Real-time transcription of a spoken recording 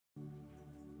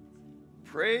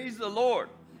Praise the Lord.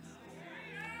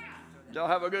 Y'all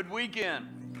have a good weekend.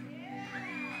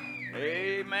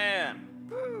 Amen.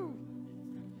 Woo.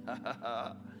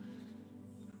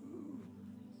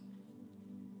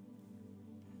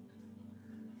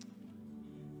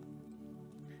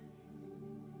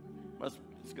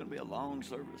 It's going to be a long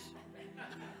service.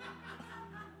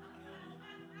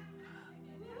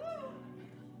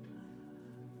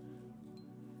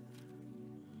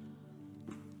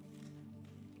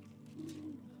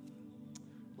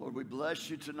 Lord, we bless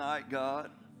you tonight, God.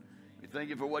 We thank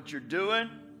you for what you're doing.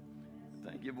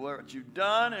 Thank you for what you've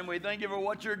done, and we thank you for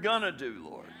what you're going to do,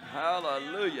 Lord.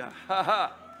 Hallelujah. Ha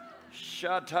ha.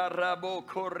 Shatarabo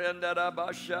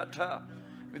korendarabashata.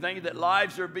 We thank you that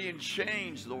lives are being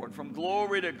changed, Lord, from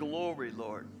glory to glory,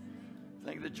 Lord.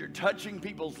 Thank you that you're touching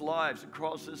people's lives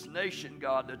across this nation,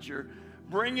 God, that you're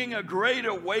bringing a great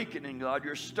awakening, God.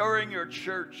 You're stirring your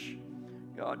church,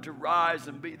 God, to rise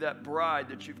and be that bride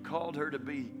that you've called her to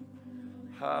be.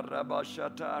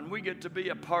 And we get to be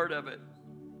a part of it.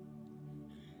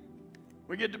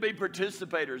 We get to be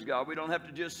participators, God. We don't have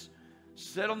to just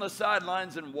sit on the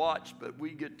sidelines and watch, but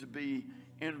we get to be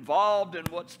involved in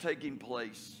what's taking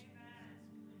place.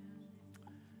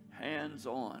 Hands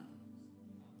on.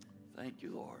 Thank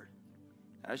you, Lord.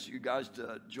 I ask you guys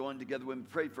to join together with me.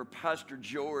 Pray for Pastor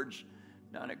George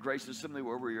down at Grace Assembly,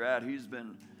 wherever you're at. He's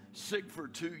been sick for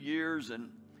 2 years and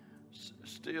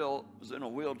still is in a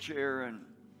wheelchair, and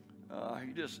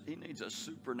he needs a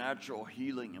supernatural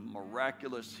healing and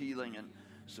miraculous healing. And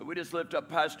so we just lift up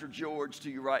Pastor George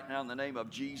to you right now in the name of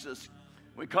Jesus.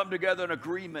 We come together in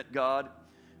agreement, God.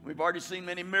 We've already seen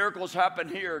many miracles happen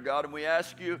here, God, and we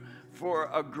ask you for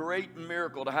a great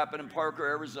miracle to happen in Parker,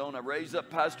 Arizona. Raise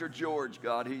up Pastor George,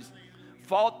 God. He's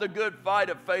fought the good fight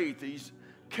of faith. He's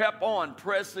kept on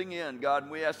pressing in, God,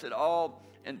 and we ask that all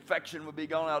infection would be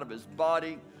gone out of his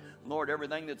body. Lord,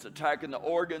 everything that's attacking the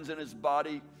organs in his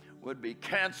body would be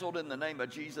canceled in the name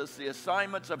of Jesus. The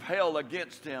assignments of hell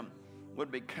against him would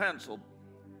be canceled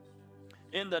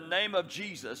in the name of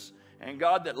Jesus. And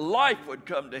God, that life would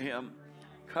come to him.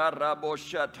 Father,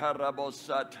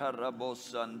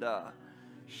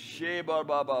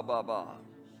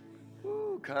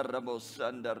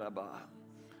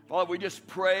 we just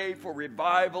pray for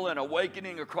revival and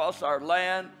awakening across our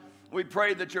land. We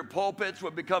pray that your pulpits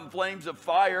would become flames of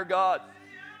fire, God.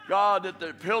 God, that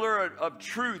the pillar of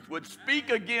truth would speak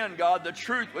again, God. The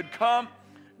truth would come,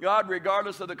 God,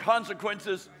 regardless of the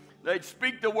consequences. They'd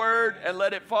speak the word and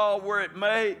let it fall where it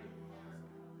may.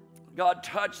 God,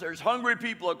 touch. There's hungry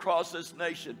people across this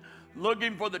nation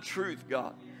looking for the truth,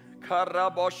 God. Father,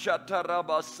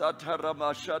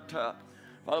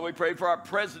 we pray for our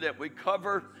president. We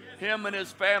cover him and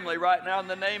his family right now in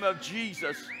the name of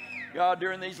Jesus. God,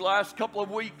 during these last couple of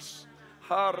weeks,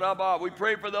 we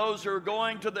pray for those who are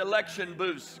going to the election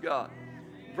booths, God.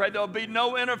 We pray there'll be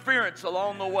no interference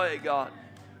along the way, God.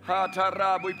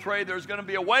 We pray there's going to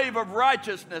be a wave of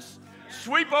righteousness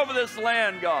sweep over this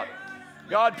land, God.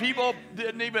 God, people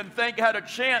didn't even think had a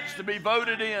chance to be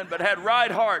voted in, but had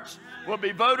right hearts, will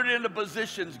be voted into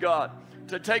positions, God,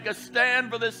 to take a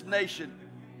stand for this nation.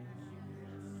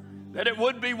 That it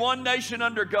would be one nation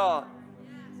under God.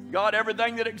 God,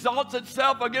 everything that exalts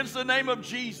itself against the name of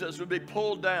Jesus would be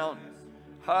pulled down.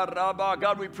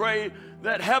 God, we pray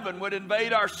that heaven would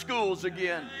invade our schools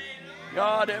again.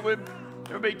 God, it would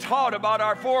be taught about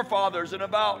our forefathers and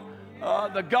about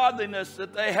the godliness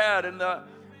that they had, and that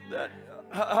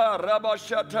it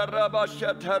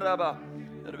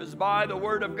was by the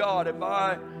word of God and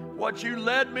by what you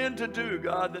led men to do,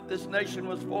 God, that this nation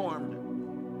was formed.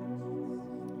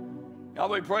 God,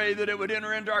 we pray that it would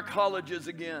enter into our colleges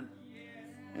again,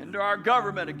 into our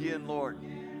government again, Lord,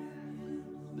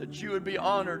 that you would be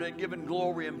honored and given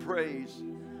glory and praise.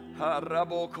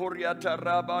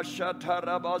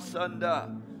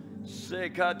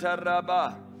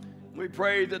 We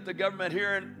pray that the government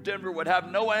here in Denver would have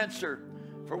no answer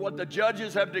for what the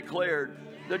judges have declared.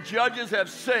 The judges have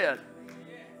said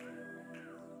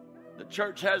the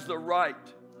church has the right.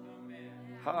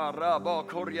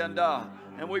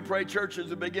 And we pray churches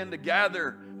will begin to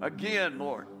gather again,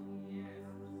 Lord.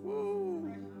 Woo.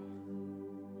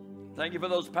 Thank you for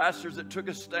those pastors that took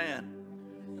a stand.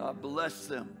 God bless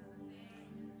them.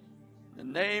 In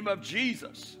the name of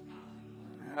Jesus.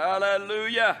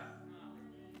 Hallelujah.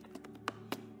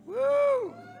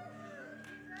 Woo.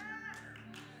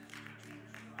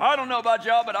 I don't know about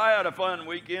y'all, but I had a fun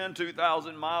weekend.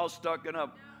 2,000 miles stuck in a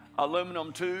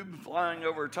aluminum tube flying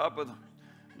over top of the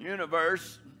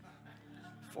universe.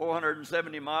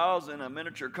 470 miles in a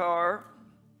miniature car.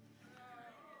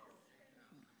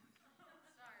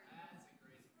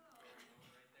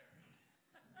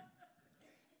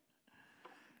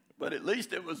 but at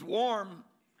least it was warm.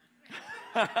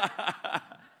 The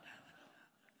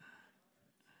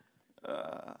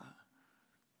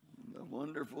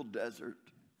wonderful desert.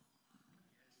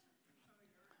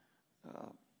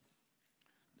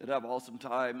 Did have awesome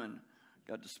time and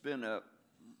got to spend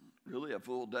really a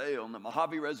full day on the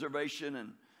Mojave Reservation,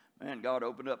 and man, God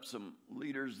opened up some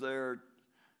leaders there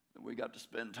that we got to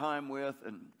spend time with,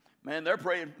 and man, they're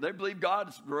praying, they believe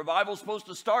God's revival's supposed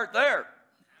to start there.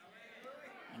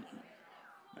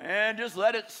 And just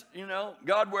let it,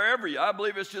 God, wherever you, I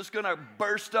believe it's just going to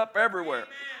burst up everywhere.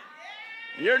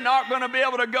 You're not going to be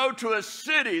able to go to a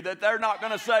city that they're not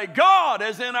going to say, God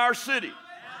is in our city.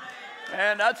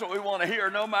 And that's what we want to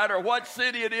hear, no matter what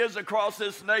city it is across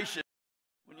this nation.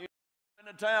 When you in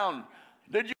a town,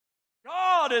 did you?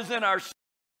 God is in our city.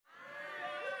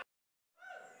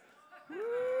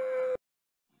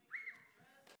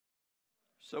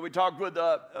 So we talked with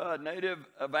a native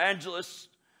evangelist,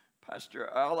 Pastor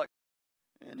Alec,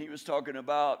 and he was talking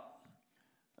about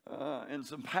in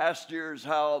some past years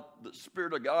how the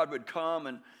Spirit of God would come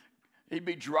and he'd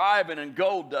be driving and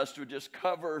gold dust would just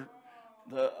cover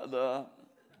the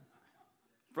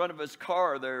front of his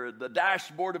car there. The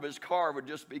dashboard of his car would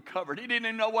just be covered. He didn't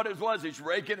even know what it was. He's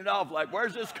raking it off like,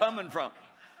 where's this coming from?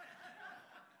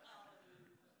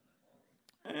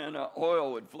 And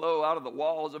oil would flow out of the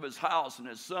walls of his house, and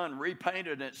his son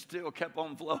repainted, and it still kept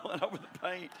on flowing over the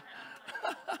paint.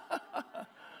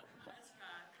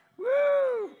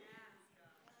 Woo!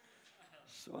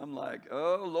 So I'm like,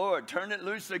 oh, Lord, turn it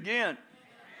loose again.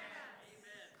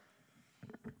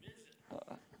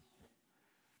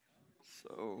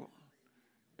 So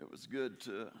it was good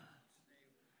to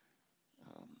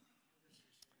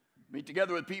meet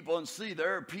together with people and see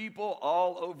there are people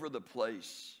all over the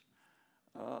place.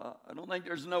 I don't think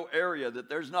there's no area that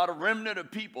there's not a remnant of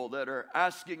people that are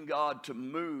asking God to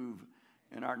move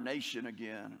in our nation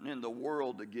again, and in the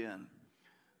world again,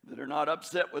 that are not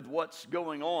upset with what's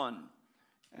going on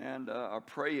and are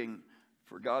praying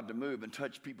for God to move and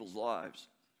touch people's lives.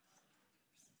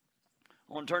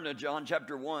 I want to turn to John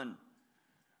chapter 1.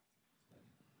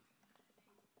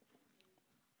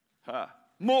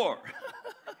 More.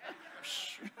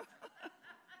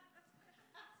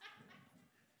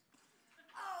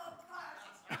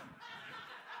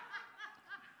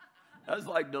 That's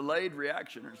like delayed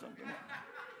reaction or something.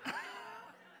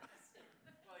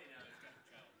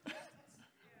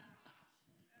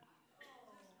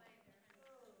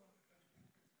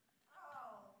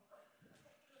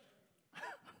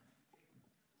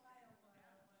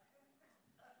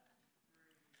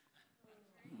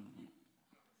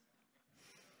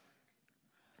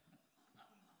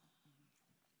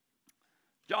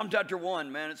 John chapter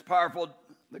 1, man, it's powerful.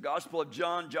 The Gospel of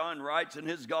John, John writes in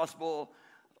his Gospel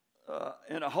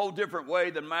in a whole different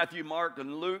way than Matthew, Mark,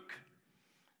 and Luke.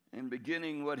 In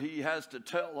beginning, what he has to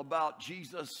tell about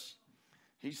Jesus,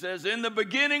 he says, in the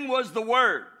beginning was the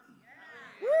Word.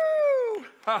 Woo!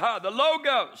 The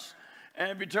Logos.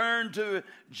 And if you turn to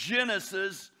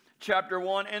Genesis chapter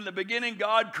 1, in the beginning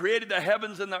God created the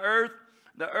heavens and the earth.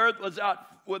 The earth was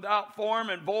without form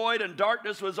and void, and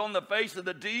darkness was on the face of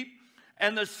the deep.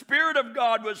 And the Spirit of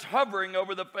God was hovering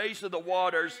over the face of the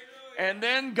waters. And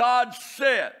then God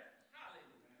said,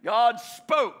 God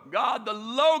spoke. God, the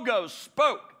Logos,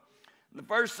 spoke. The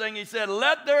first thing he said,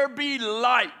 let there be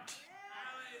light.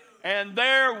 And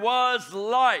there was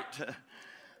light.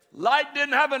 Light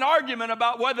didn't have an argument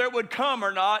about whether it would come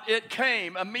or not. It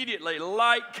came immediately.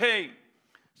 Light came.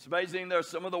 It's amazing. There's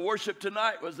some of the worship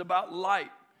tonight was about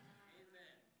light.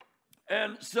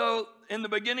 And so in the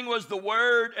beginning was the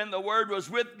Word, and the Word was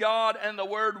with God, and the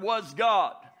Word was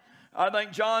God. I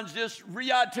think John's just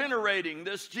reiterating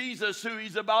this Jesus who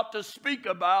he's about to speak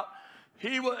about.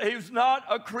 He's not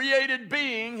a created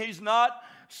being. He's not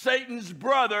Satan's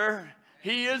brother.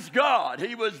 He is God.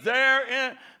 He was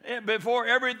there before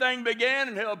everything began,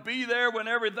 and he'll be there when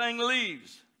everything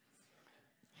leaves.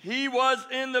 He was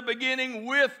in the beginning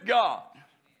with God.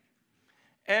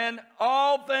 And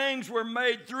all things were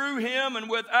made through him, and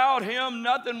without him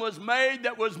nothing was made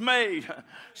that was made.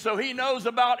 So he knows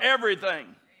about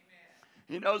everything.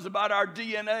 He knows about our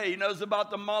DNA. He knows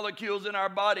about the molecules in our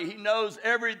body. He knows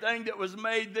everything that was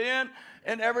made then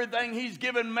and everything he's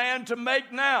given man to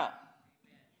make now.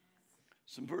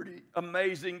 Some pretty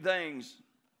amazing things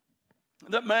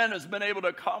that man has been able to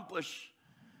accomplish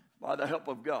by the help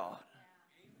of God.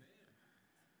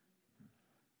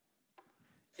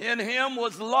 In him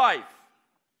was life,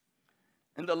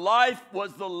 and the life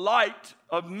was the light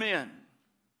of men.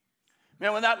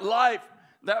 Man, when that life,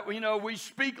 we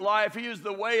speak life, he is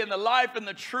the way and the life and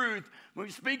the truth. We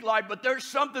speak life, but there's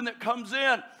something that comes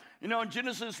in. You know, in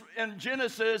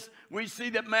Genesis, we see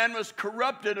that man was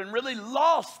corrupted and really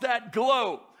lost that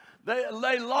glow.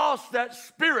 They lost that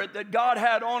spirit that God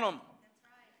had on them.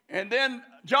 And then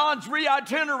John's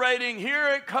reiterating, here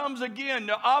it comes again,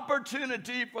 the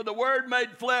opportunity for the Word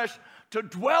made flesh to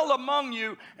dwell among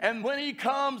you. And when he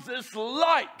comes, this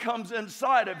light comes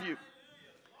inside of you.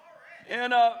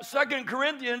 In 2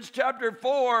 Corinthians chapter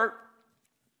 4,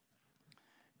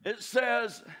 it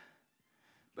says,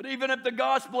 but even if the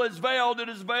gospel is veiled, it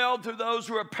is veiled to those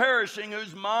who are perishing,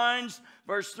 whose minds,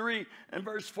 verse 3 and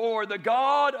verse 4, the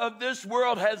God of this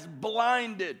world has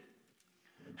blinded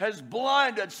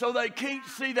so they can't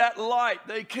see that light.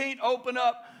 They can't open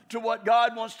up to what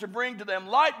God wants to bring to them.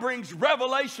 Light brings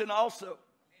revelation also. Amen.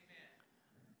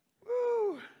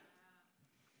 Woo.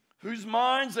 Whose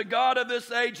minds the God of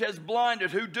this age has blinded,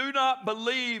 who do not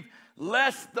believe,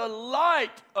 lest the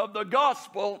light of the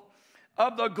gospel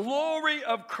of the glory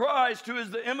of Christ, who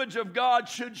is the image of God,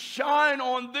 should shine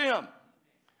on them.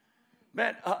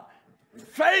 Man,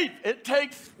 faith, it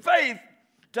takes faith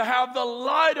to have the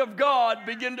light of God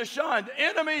begin to shine. The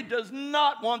enemy does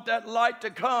not want that light to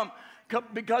come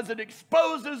because it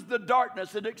exposes the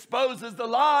darkness, it exposes the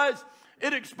lies,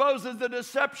 it exposes the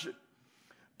deception.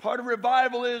 Part of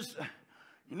revival is,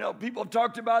 you know, people have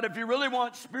talked about if you really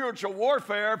want spiritual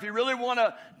warfare, if you really want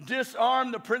to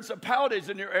disarm the principalities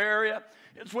in your area,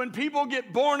 it's when people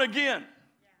get born again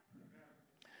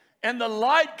and the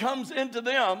light comes into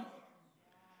them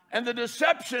and the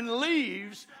deception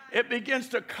leaves. It begins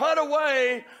to cut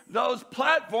away those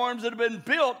platforms that have been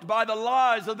built by the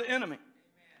lies of the enemy.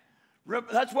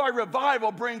 That's why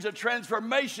revival brings a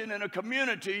transformation in a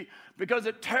community, because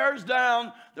it tears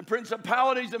down the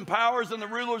principalities and powers and the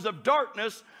rulers of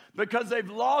darkness, because they've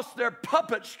lost their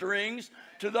puppet strings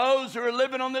to those who are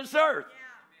living on this earth.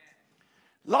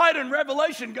 Light and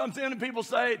revelation comes in and people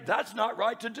say, that's not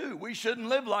right to do. We shouldn't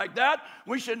live like that.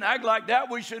 We shouldn't act like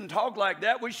that. We shouldn't talk like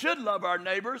that. We should love our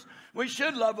neighbors. We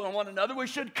should love one another. We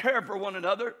should care for one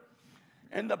another.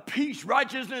 And the peace,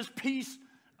 righteousness, peace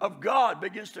of God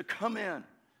begins to come in.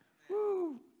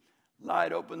 Woo.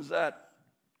 Light opens that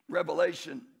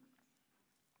revelation.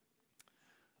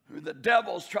 Who the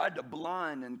devils tried to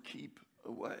blind and keep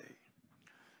away.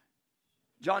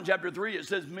 John chapter 3, it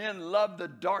says, men loved the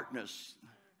darkness,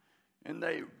 and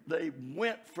they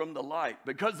went from the light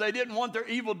because they didn't want their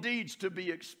evil deeds to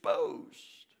be exposed.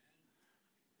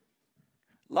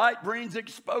 Light brings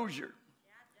exposure.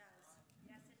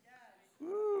 Yes, it does.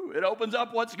 Woo, it opens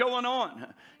up what's going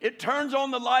on. It turns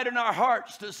on the light in our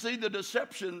hearts to see the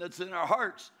deception that's in our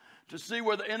hearts, to see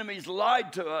where the enemy's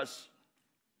lied to us.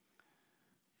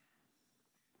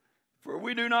 For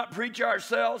we do not preach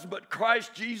ourselves, but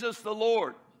Christ Jesus the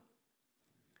Lord,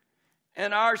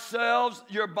 and ourselves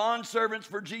your bondservants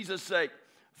for Jesus' sake.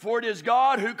 For it is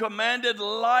God who commanded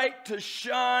light to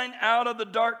shine out of the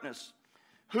darkness,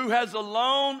 who has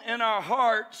shown in our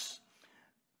hearts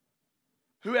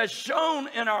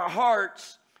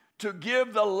to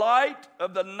give the light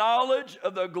of the knowledge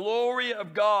of the glory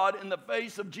of God in the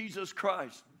face of Jesus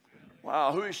Christ.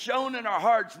 Wow, who is shown in our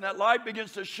hearts, and that light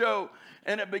begins to show,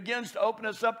 and it begins to open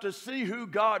us up to see who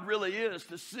God really is,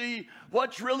 to see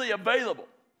what's really available.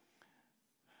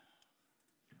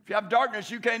 If you have darkness,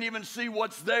 you can't even see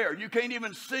what's there. You can't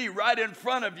even see right in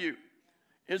front of you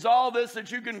is all this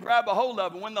that you can grab a hold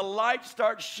of. And when the light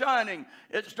starts shining,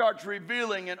 it starts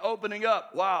revealing and opening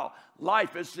up. Wow,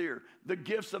 life is here. The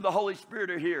gifts of the Holy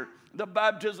Spirit are here. The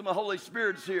baptism of the Holy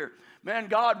Spirit is here. Man,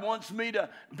 God wants me to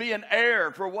be an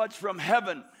heir for what's from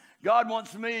heaven. God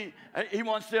wants me, He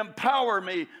wants to empower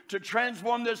me to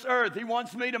transform this earth. He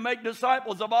wants me to make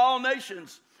disciples of all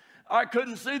nations. I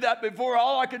couldn't see that before.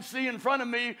 All I could see in front of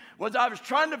me was I was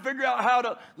trying to figure out how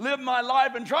to live my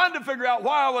life and trying to figure out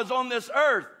why I was on this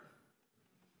earth.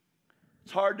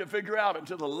 It's hard to figure out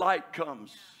until the light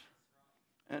comes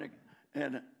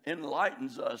and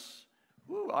enlightens us.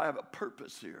 Ooh, I have a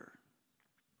purpose here.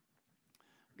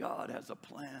 God has a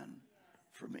plan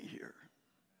for me here.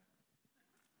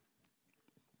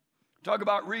 Talk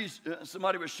about,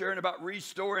 somebody was sharing about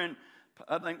restoring,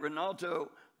 I think Ronaldo,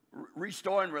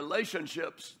 restoring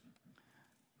relationships.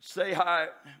 Say hi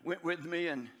went with me,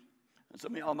 and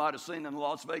some of y'all might have seen in the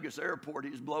Las Vegas airport,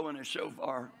 he's blowing his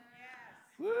shofar.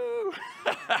 Woo!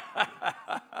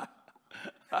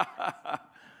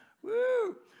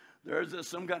 Woo! There's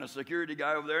some kind of security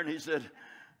guy over there, and he said,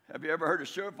 have you ever heard a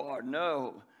shofar?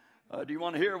 No. Do you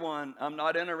want to hear one? I'm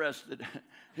not interested.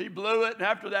 He blew it, and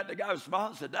after that, the guy was smiling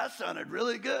and said, that sounded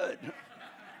really good.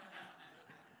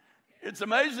 It's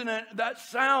amazing that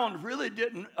sound really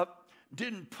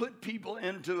didn't put people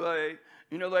into a,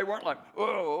 they weren't like, whoa,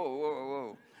 whoa, whoa,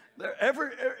 whoa.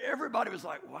 Everybody was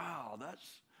like, wow,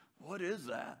 what is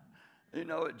that? You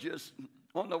know, it just,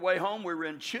 on the way home, we were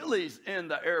in Chili's in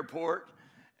the airport,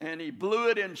 and he blew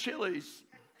it in Chili's.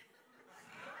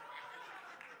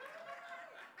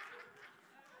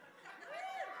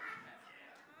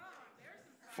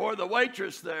 For the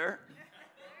waitress there.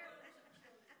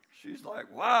 She's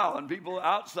like, wow. And people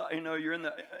outside, you know, you're in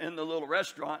the little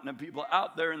restaurant, and the people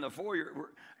out there in the foyer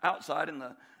were outside in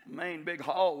the main big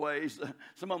hallways.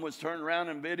 Someone was turning around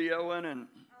and videoing. And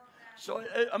so,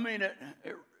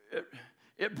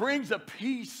 it brings a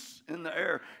peace in the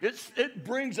air. It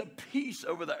brings a peace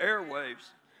over the airwaves.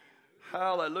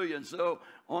 Hallelujah. And so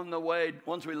on the way,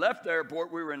 once we left the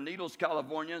airport, we were in Needles,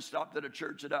 California, and stopped at a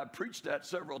church that I preached at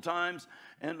several times.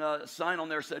 And a sign on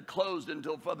there said closed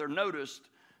until further notice,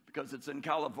 because it's in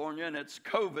California and it's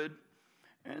COVID.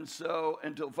 And so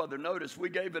until further notice, we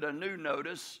gave it a new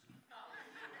notice.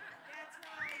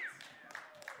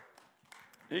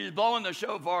 He's blowing the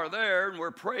shofar there, and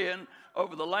we're praying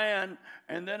over the land.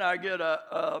 And then I get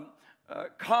a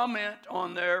comment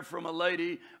on there from a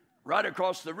lady right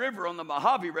across the river on the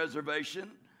Mojave Reservation,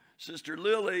 Sister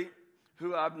Lily,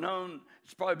 who I've known.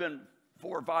 It's probably been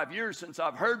 4 or 5 years since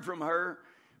I've heard from her.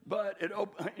 But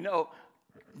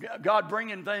God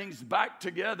bringing things back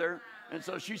together. And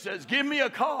so she says, give me a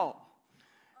call.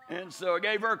 And so I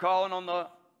gave her a call, and on the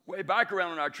way back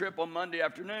around on our trip on Monday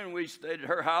afternoon, we stayed at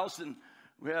her house, and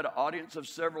we had an audience of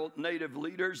several native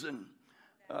leaders, and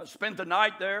spent the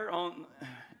night there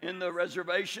in the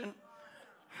reservation.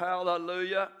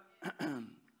 Hallelujah.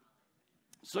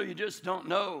 So you just don't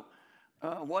know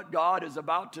what God is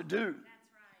about to do. That's right.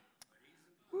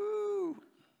 Woo.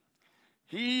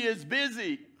 He is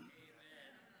busy.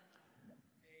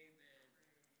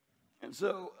 And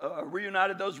so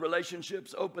reunited those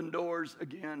relationships, opened doors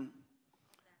again,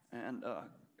 and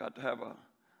got to have a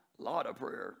lot of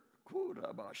prayer.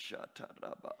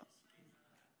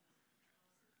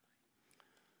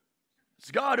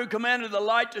 It's God who commanded the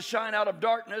light to shine out of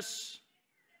darkness.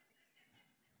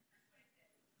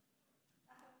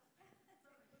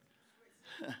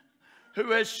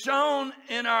 Who has shone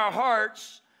in our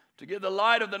hearts to give the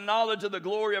light of the knowledge of the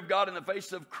glory of God in the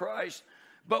face of Christ.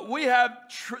 But we have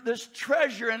this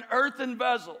treasure in earthen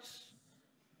vessels.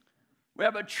 We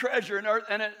have a treasure in earth,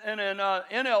 and in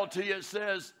NLT it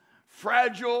says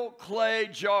fragile clay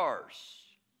jars.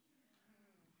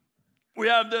 We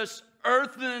have this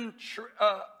earthen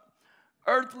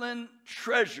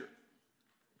treasure.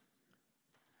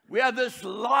 We have this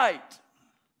light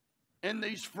in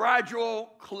these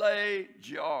fragile clay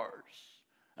jars.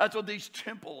 That's what these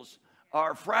temples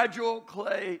are, fragile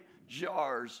clay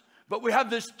jars. But we have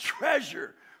this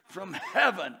treasure from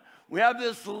heaven. We have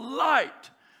this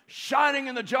light shining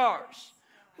in the jars.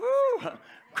 Woo.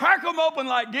 Crack them open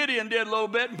like Gideon did a little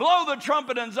bit, and blow the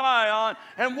trumpet in Zion,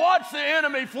 and watch the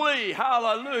enemy flee.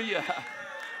 Hallelujah.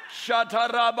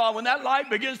 Shatarabah. When that light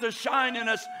begins to shine in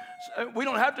us, we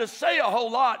don't have to say a whole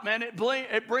lot, man. It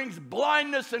brings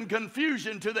blindness and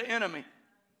confusion to the enemy.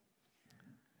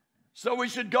 So we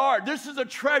should guard. This is a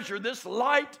treasure, this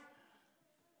light.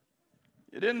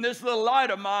 It isn't this little light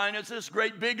of mine. It's this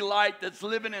great big light that's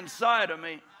living inside of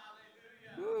me.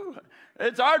 Woo.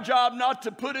 It's our job not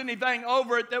to put anything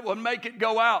over it that will make it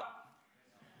go out,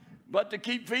 but to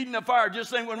keep feeding the fire. Just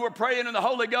think, when we're praying in the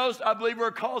Holy Ghost, I believe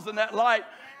we're causing that light.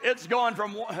 It's going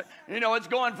from, it's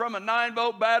going from a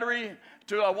 9-volt battery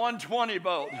to a 120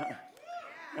 volt.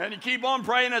 And you keep on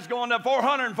praying, it's going to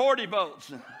 440 volts.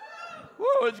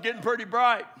 Woo, it's getting pretty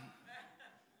bright.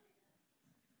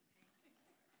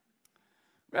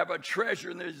 We have a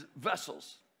treasure in these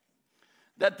vessels,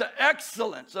 that the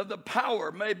excellence of the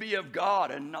power may be of God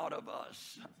and not of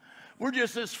us. We're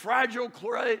just this fragile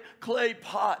clay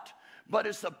pot, but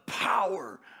it's the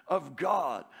power of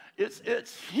God.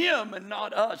 It's Him and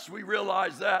not us. We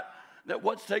realize that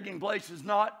what's taking place is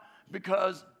not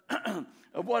because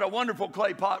of what a wonderful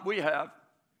clay pot we have,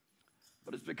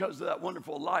 but it's because of that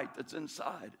wonderful light that's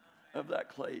inside of that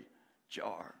clay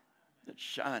jar that's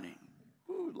shining,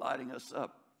 lighting us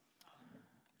up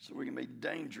so we can be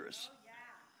dangerous.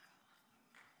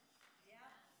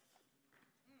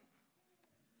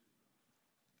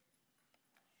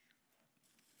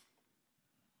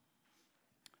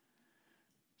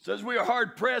 It says we are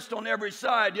hard pressed on every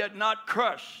side, yet not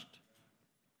crushed.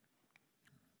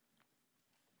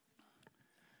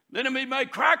 The enemy may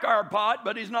crack our pot,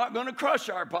 but he's not going to crush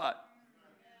our pot.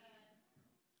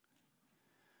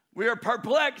 We are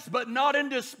perplexed, but not in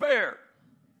despair.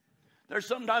 There's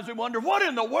sometimes we wonder, what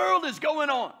in the world is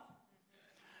going on?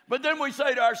 But then we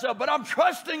say to ourselves, but I'm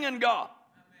trusting in God.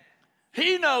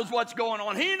 He knows what's going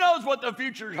on. He knows what the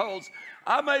future holds.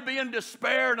 I may be in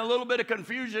despair and a little bit of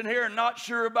confusion here and not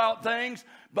sure about things,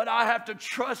 but I have to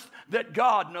trust that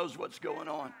God knows what's going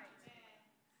on.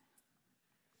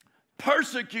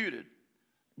 Persecuted,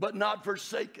 but not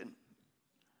forsaken.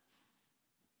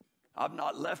 I've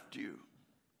not left you.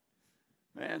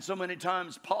 Man, so many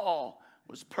times Paul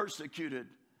was persecuted.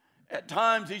 At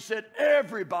times he said,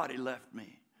 everybody left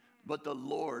me, but the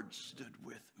Lord stood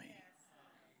with me.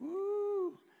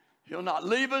 Woo. He'll not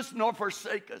leave us nor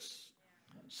forsake us.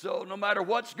 So no matter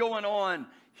what's going on,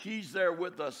 he's there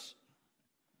with us.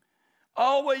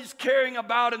 Always carrying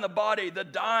about in the body the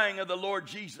dying of the Lord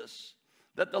Jesus,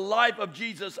 that the life of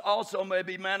Jesus also may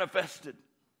be manifested.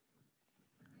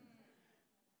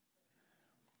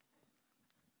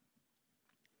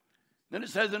 Then it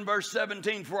says in verse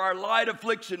 17, for our light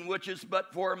affliction, which is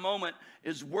but for a moment,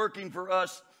 is working for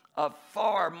us a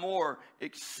far more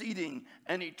exceeding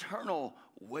and eternal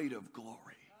weight of glory.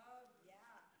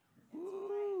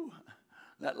 Ooh,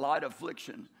 that light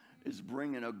affliction is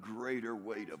bringing a greater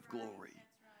weight of glory.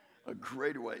 A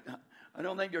greater weight. I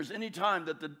don't think there's any time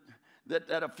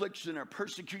that affliction or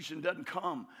persecution doesn't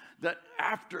come, that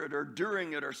after it or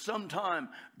during it or sometime,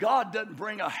 God doesn't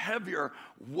bring a heavier,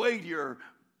 weightier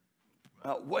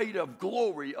weight of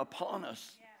glory upon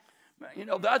us. Yes. You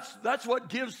know, that's what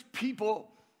gives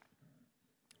people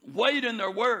weight in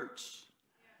their words.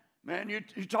 Man,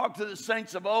 you talk to the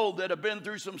saints of old that have been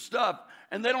through some stuff,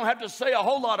 and they don't have to say a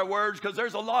whole lot of words because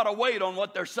there's a lot of weight on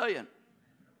what they're saying.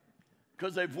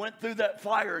 Because they've went through that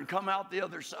fire and come out the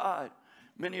other side.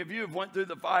 Many of you have went through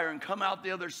the fire and come out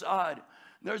the other side.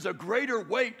 There's a greater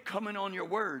weight coming on your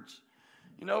words.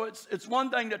 You know, it's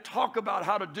one thing to talk about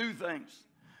how to do things.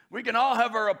 We can all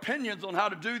have our opinions on how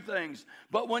to do things,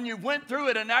 but when you went through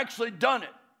it and actually done it.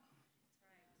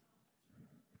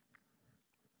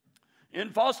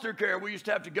 In foster care, we used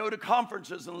to have to go to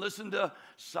conferences and listen to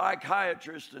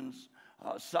psychiatrists and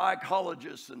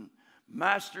psychologists and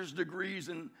master's degrees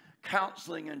in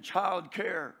counseling and child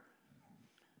care.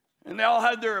 And they all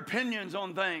had their opinions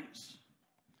on things.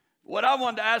 What I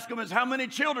wanted to ask them is, how many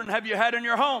children have you had in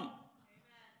your home? Amen.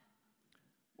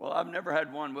 Well, I've never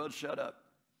had one. Well, shut up.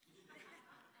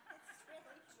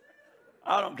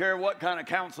 I don't care what kind of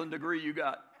counseling degree you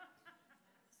got.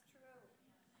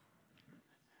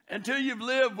 Until you've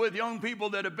lived with young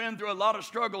people that have been through a lot of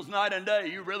struggles night and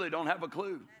day, you really don't have a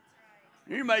clue.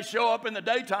 Right. You may show up in the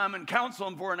daytime and counsel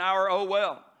them for an hour, oh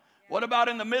well. Yeah. What about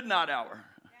in the midnight hour?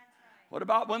 Right. What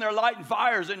about when they're lighting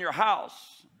fires in your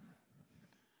house?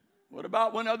 What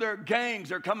about when other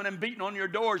gangs are coming and beating on your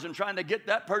doors and trying to get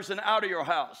that person out of your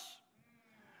house?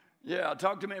 Yeah,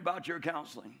 talk to me about your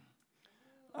counseling.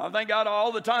 I think out of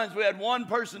all the times we had one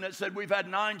person that said, we've had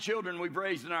 9 children we've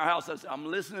raised in our house. I said, I'm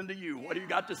listening to you. What do you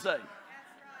got to say? That's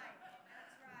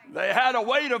right. They had a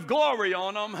weight of glory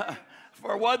on them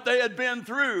for what they had been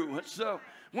through. So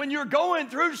when you're going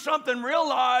through something,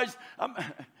 realize,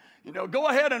 go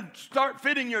ahead and start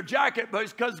fitting your jacket,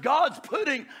 because God's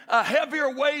putting a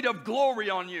heavier weight of glory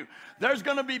on you. There's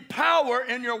going to be power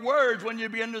in your words when you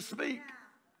begin to speak.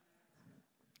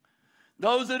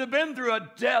 Those that have been through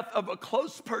a death of a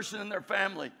close person in their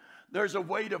family, there's a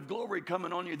weight of glory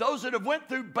coming on you. Those that have went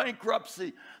through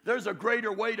bankruptcy, there's a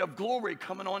greater weight of glory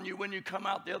coming on you when you come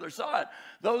out the other side.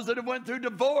 Those that have went through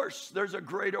divorce, there's a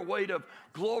greater weight of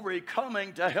glory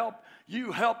coming to help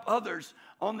you help others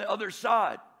on the other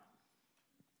side.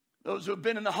 Those who have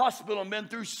been in the hospital and been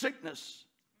through sickness,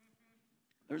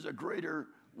 there's a greater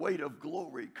weight of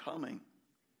glory coming.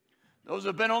 Those who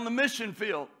have been on the mission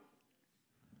field,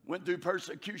 went through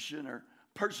persecution, or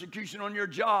persecution on your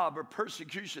job, or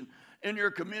persecution in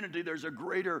your community, there's a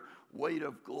greater weight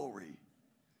of glory.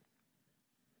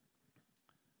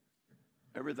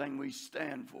 Everything we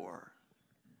stand for.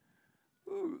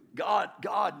 Ooh,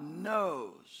 God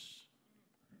knows.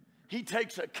 He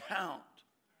takes account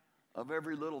of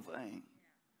every little thing.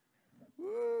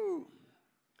 Woo.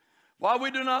 While we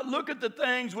do not look at the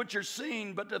things which are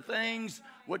seen, but the things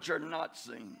which are not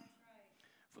seen.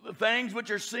 For the things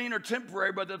which are seen are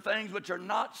temporary, but the things which are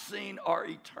not seen are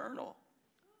eternal.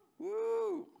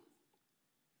 Woo.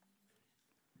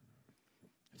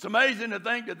 It's amazing to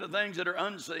think that the things that are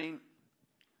unseen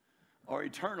are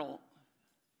eternal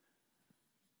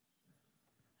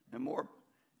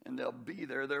and they'll be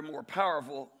there. They're more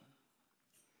powerful.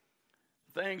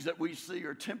 Things that we see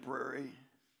are temporary.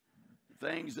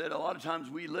 Things that a lot of times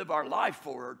we live our life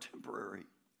for are temporary.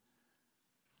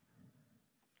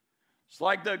 It's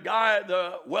like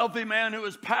the wealthy man who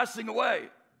was passing away.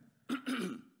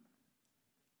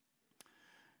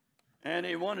 And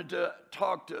he wanted to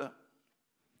talk to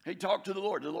the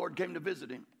Lord. The Lord came to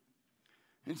visit him.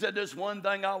 He said, "This one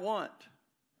thing I want.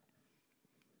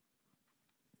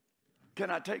 Can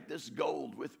I take this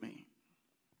gold with me?"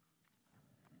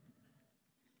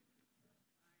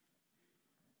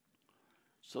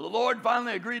 So the Lord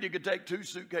finally agreed he could take 2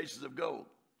 suitcases of gold.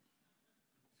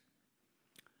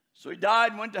 So he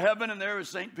died and went to heaven, and there was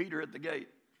St. Peter at the gate.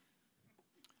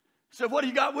 He said, "What do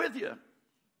you got with you?"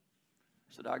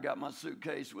 I said, "I got my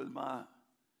suitcase with my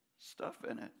stuff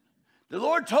in it. The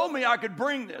Lord told me I could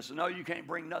bring this." "No, you can't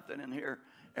bring nothing in here.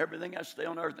 Everything has to stay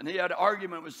on earth." And he had an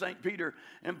argument with St. Peter,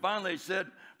 and finally he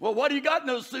said, "Well, what do you got in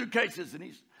those suitcases?" And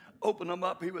he's opened them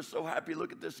up. He was so happy.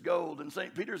 "Look at this gold." And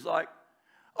St. Peter's like,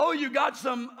 "Oh, you got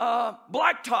some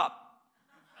blacktop.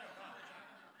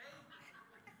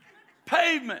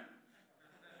 Pavement."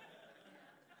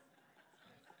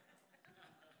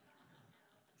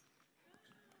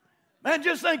 Man,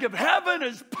 just think if heaven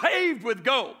is paved with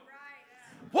gold,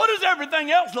 what does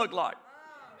everything else look like?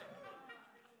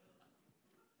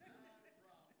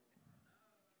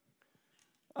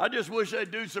 I just wish they'd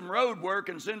do some road work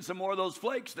and send some more of those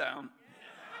flakes down.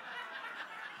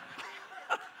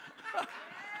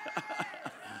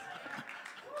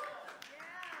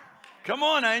 Come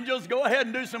on, angels, go ahead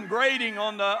and do some grading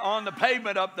on the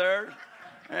pavement up there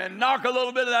and knock a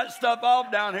little bit of that stuff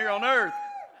off down here on earth.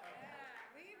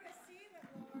 We receive it,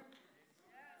 Lord.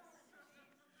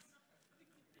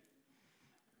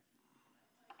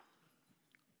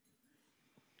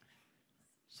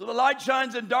 So the light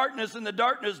shines in darkness, and the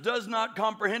darkness does not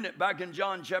comprehend it. Back in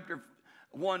John chapter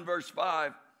 1, verse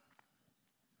 5.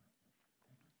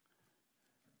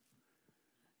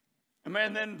 And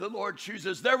man, then the Lord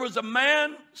chooses. There was a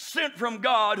man sent from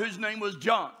God whose name was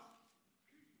John.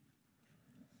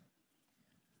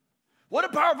 What a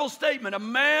powerful statement. A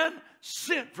man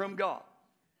sent from God.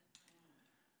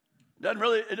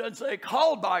 It doesn't say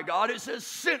called by God. It says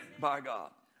sent by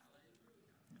God.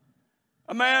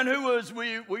 A man who was,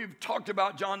 we've talked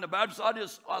about John the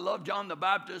Baptist. I love John the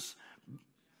Baptist.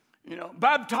 You know,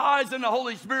 baptized in the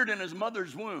Holy Spirit in his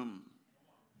mother's womb.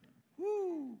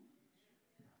 Woo.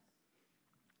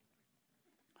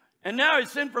 And now he's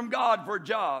sent from God for a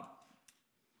job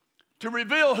to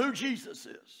reveal who Jesus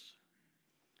is.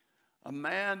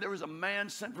 There was a man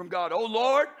sent from God. Oh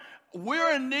Lord,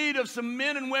 we're in need of some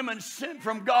men and women sent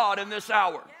from God in this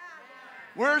hour.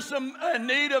 We're in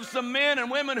need of some men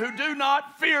and women who do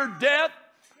not fear death,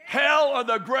 hell, or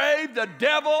the grave, the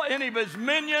devil, any of his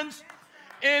minions,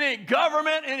 any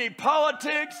government, any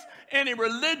politics, any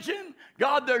religion.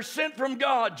 God, they're sent from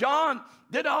God. John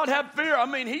did not have fear. I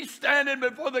mean, he's standing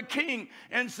before the king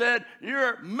and said,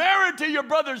 "You're married to your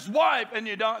brother's wife," and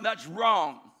you don't. That's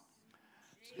wrong.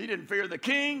 He didn't fear the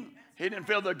king. He didn't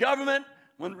fear the government.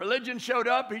 When religion showed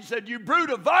up, he said, "You brood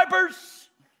of vipers."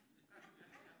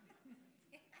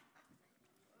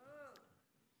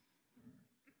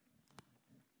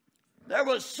 There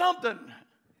was something.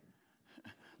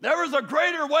 There was a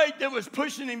greater weight that was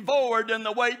pushing him forward than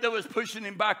the weight that was pushing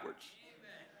him backwards.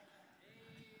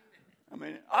 I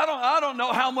mean, I don't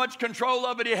know how much control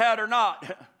of it he had or not.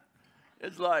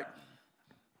 It's like,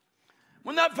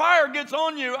 when that fire gets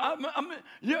on you,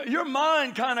 your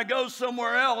mind kind of goes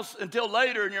somewhere else until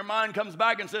later, and your mind comes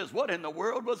back and says, "What in the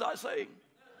world was I saying?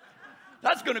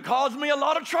 That's going to cause me a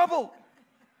lot of trouble."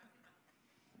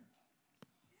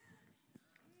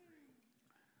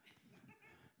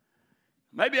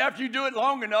 Maybe after you do it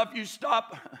long enough, you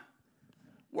stop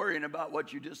worrying about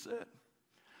what you just said.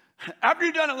 After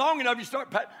you've done it long enough, you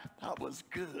start, "That was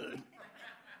good."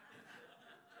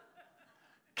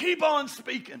 Keep on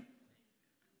speaking.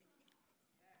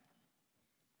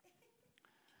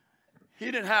 He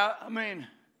didn't have,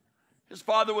 his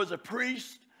father was a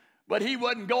priest, but he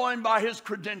wasn't going by his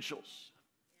credentials.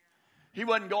 He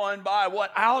wasn't going by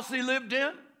what house he lived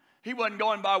in. He wasn't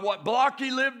going by what block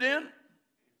he lived in.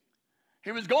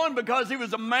 He was going because he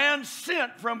was a man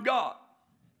sent from God.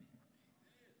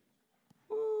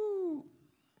 Ooh.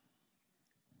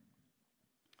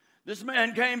 This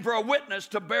man came for a witness,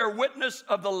 to bear witness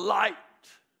of the light,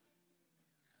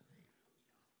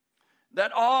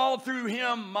 that all through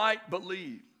him might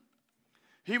believe.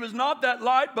 He was not that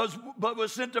light, but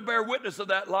was sent to bear witness of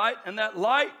that light. And that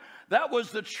light, that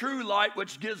was the true light,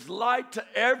 which gives light to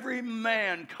every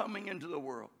man coming into the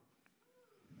world.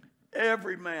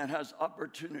 Every man has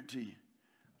opportunity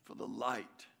for the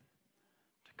light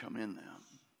to come in them.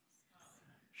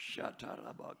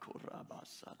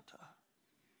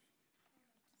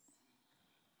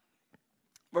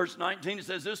 Verse 19, it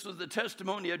says, "This was the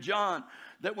testimony of John,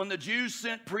 that when the Jews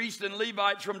sent priests and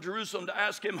Levites from Jerusalem to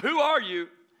ask him, 'Who are you?'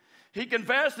 he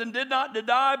confessed and did not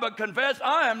deny, but confessed,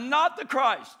 'I am not the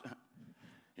Christ.'"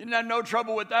 You didn't have no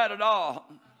trouble with that at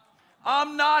all.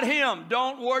 I'm not him.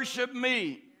 Don't worship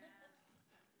me.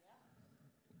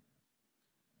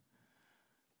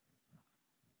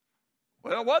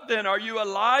 Well, what then? Are you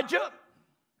Elijah?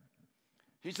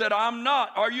 He said, I'm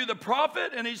not. Are you the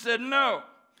prophet? And he said, no.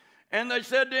 And they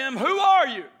said to him, who are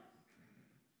you?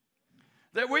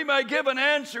 That we may give an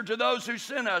answer to those who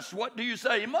sent us. What do you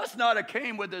say? He must not have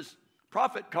came with his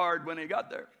prophet card when he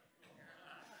got there.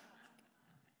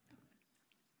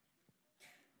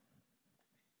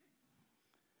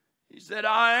 He said,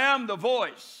 I am the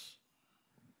voice.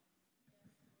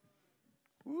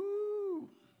 Woo.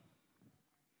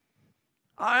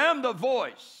 I am the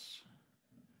voice.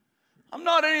 I'm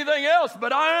not anything else,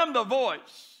 but I am the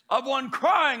voice of one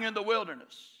crying in the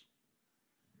wilderness.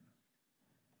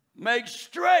 Make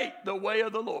straight the way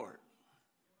of the Lord.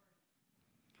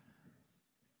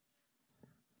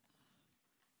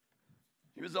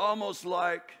 He was almost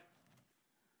like,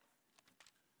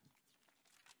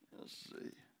 let's see.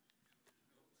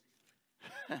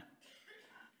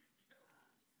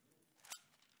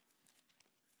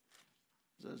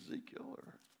 Is that Ezekiel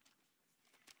or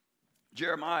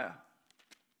Jeremiah?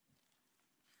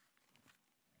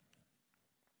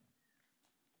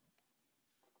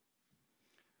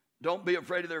 Don't be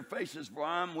afraid of their faces, for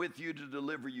I'm with you to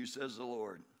deliver you, says the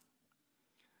Lord.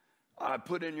 I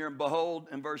put in your, behold,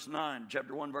 in verse 9,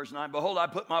 chapter 1, verse 9, behold, I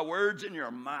put my words in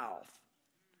your mouth.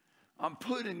 I'm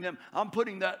putting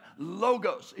that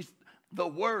logos, the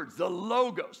words, the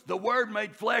logos, the word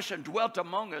made flesh and dwelt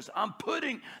among us. I'm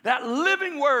putting that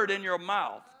living word in your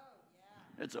mouth.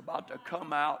 It's about to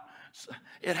come out.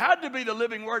 It had to be the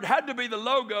living word, had to be the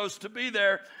logos to be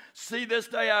there. See, this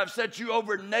day I have set you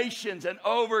over nations and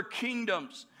over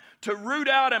kingdoms, to root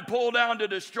out and pull down, to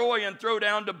destroy and throw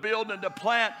down, to build and to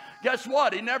plant. Guess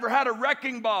what? He never had a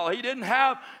wrecking ball. He didn't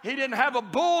have a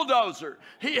bulldozer.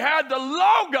 He had the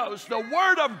logos, the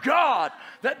word of God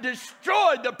that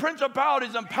destroyed the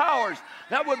principalities and powers,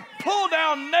 that would pull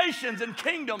down nations and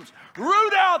kingdoms,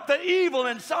 root out the evil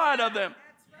inside of them.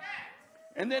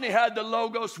 And then he had the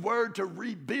logos word to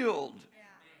rebuild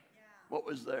what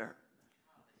was there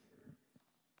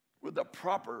with a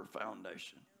proper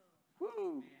foundation.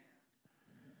 Woo.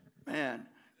 Man,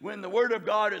 when the word of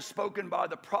God is spoken by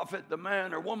the prophet, the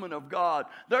man or woman of God,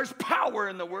 there's power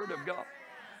in the word of God.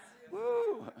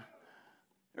 Woo.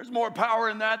 There's more power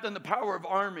in that than the power of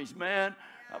armies, man.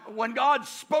 When God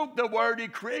spoke the word, he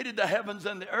created the heavens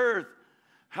and the earth.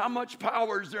 How much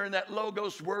power is there in that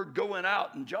logos word going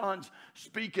out? And John's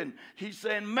speaking. He's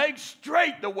saying, make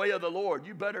straight the way of the Lord.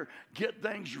 You better get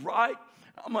things right.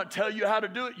 I'm going to tell you how to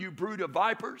do it, you brood of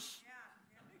vipers.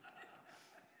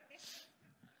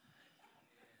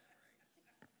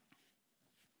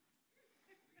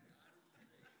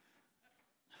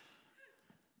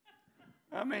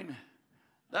 I mean,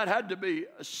 that had to be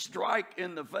a strike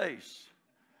in the face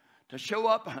to show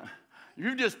up.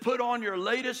 You just put on your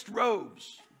latest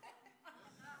robes.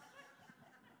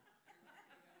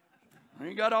 And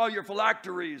you got all your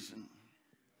phylacteries and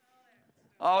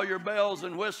all your bells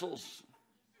and whistles.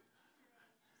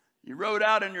 You rode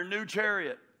out in your new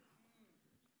chariot.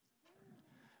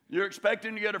 You're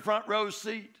expecting to get a front row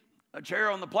seat, a chair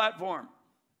on the platform.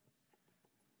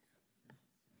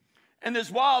 And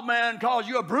this wild man calls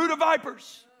you a brood of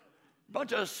vipers, a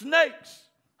bunch of snakes.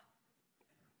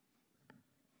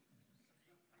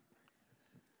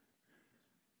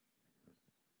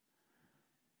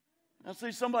 Now,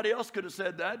 see, somebody else could have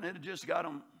said that, and it had just got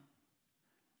him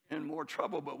in more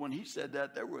trouble. But when he said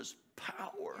that, there was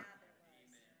power.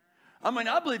 I mean,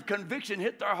 I believe conviction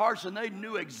hit their hearts, and they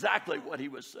knew exactly what he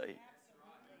was saying.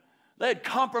 They had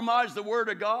compromised the word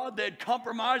of God. They had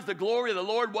compromised the glory of the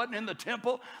Lord wasn't in the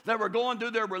temple. They were going through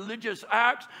their religious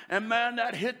acts, and man,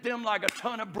 that hit them like a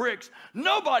ton of bricks.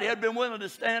 Nobody had been willing to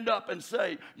stand up and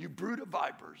say, you brood of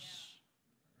vipers,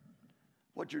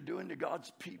 what you're doing to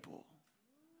God's people.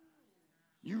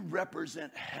 You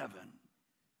represent heaven.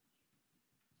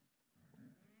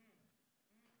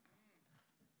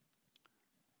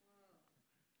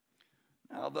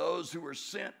 Now, those who were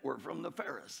sent were from the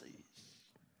Pharisees.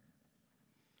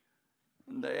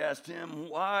 And they asked him,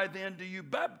 why then do you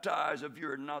baptize if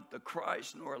you're not the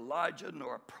Christ, nor Elijah,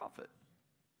 nor a prophet?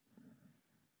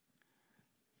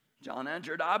 John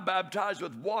answered, I baptize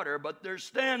with water, but there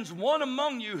stands one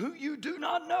among you who you do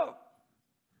not know.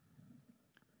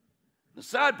 The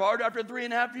sad part, after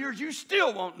 3.5 years, you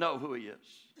still won't know who he is.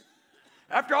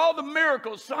 After all the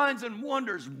miracles, signs, and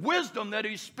wonders, wisdom that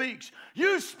he speaks,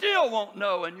 you still won't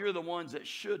know, and you're the ones that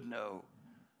should know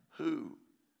who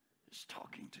is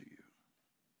talking to you.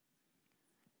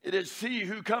 It is he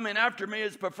who coming after me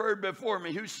is preferred before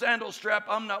me, whose sandal strap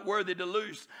I'm not worthy to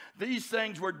loose. These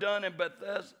things were done in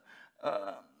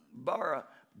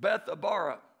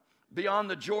Bethabara, beyond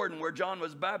the Jordan, where John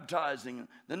was baptizing.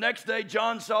 The next day,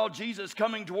 John saw Jesus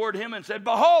coming toward him and said,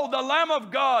 "Behold, the Lamb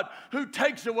of God who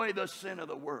takes away the sin of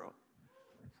the world."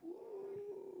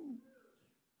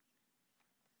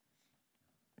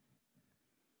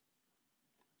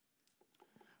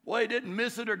 Well, he didn't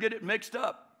miss it or get it mixed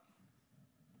up.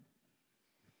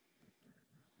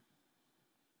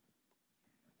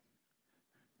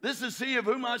 This is he of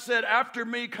whom I said, after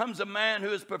me comes a man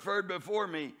who is preferred before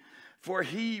me, for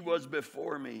he was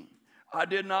before me. I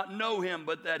did not know him,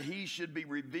 but that he should be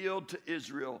revealed to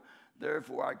Israel.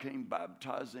 Therefore I came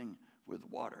baptizing with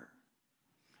water.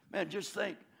 Man, just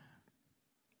think,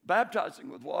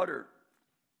 baptizing with water.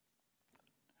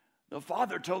 The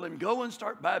Father told him, go and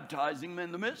start baptizing.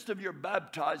 In the midst of your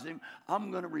baptizing, I'm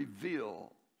going to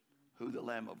reveal who the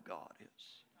Lamb of God is.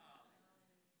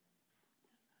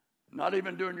 Not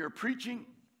even during your preaching,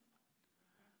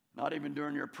 not even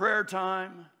during your prayer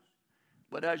time,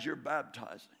 but as you're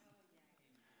baptizing.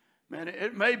 Man,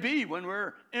 it may be when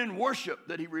we're in worship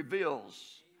that he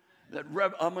reveals, that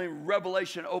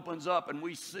revelation opens up and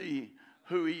we see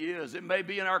who he is. It may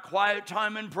be in our quiet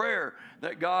time in prayer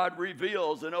that God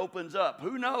reveals and opens up.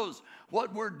 Who knows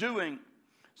what we're doing?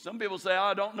 Some people say,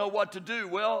 I don't know what to do.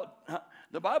 Well,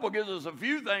 the Bible gives us a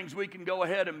few things we can go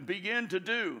ahead and begin to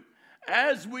do.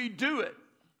 As we do it,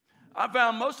 I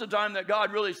found most of the time that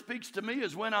God really speaks to me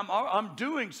is when I'm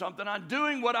doing something. I'm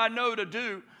doing what I know to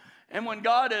do. And when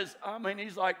God is,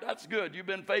 he's like, that's good. You've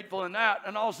been faithful in that.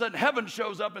 And all of a sudden heaven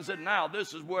shows up and said, now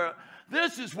this is where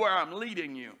I'm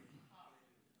leading you.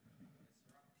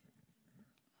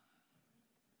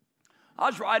 I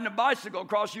was riding a bicycle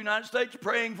across the United States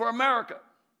praying for America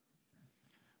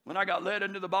when I got led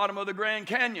into the bottom of the Grand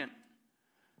Canyon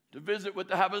to visit with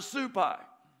the Havasupai,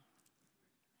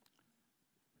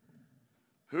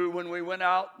 who, when we went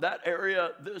out that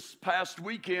area this past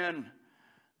weekend,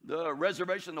 the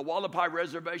reservation, the Wallapai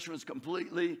Reservation, was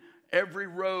completely, every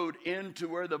road into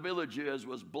where the village is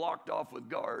was blocked off with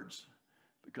guards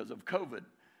because of COVID.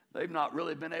 They've not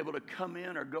really been able to come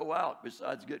in or go out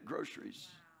besides get groceries.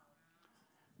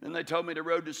 Then they told me the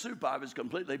road to Supai was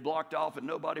completely blocked off and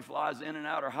nobody flies in and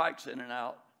out or hikes in and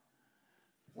out.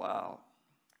 Wow.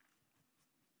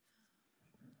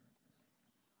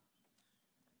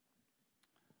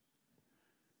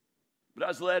 But I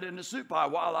was led into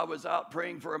Supai while I was out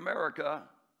praying for America.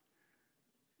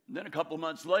 And then a couple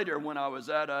months later, when I was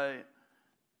at a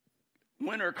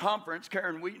winter conference,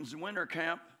 Karen Wheaton's winter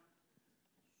camp,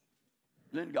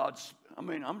 then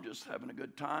I'm just having a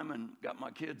good time and got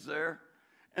my kids there.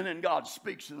 And then God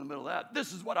speaks in the middle of that.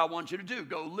 This is what I want you to do.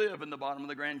 Go live in the bottom of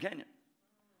the Grand Canyon.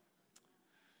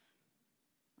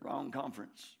 Wrong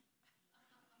conference.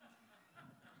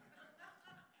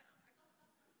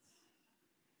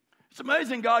 It's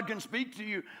amazing God can speak to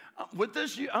you. With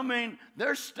this,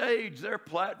 their stage, their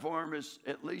platform is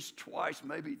at least twice,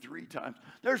 maybe 3 times.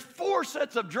 There's 4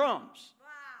 sets of drums. Wow.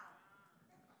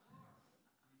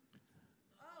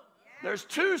 Oh, yeah. There's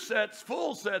 2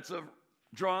 full sets of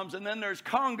drums, and then there's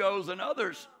congos and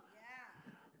others.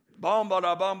 Yeah. Bom,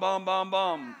 ba-da, bum, bum, bum,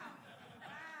 bum. Wow.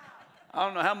 I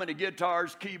don't know how many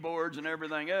guitars, keyboards, and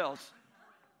everything else.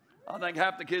 I think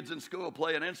half the kids in school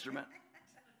play an instrument.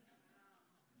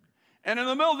 And in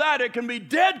the middle of that, it can be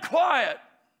dead quiet.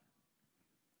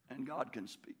 And God can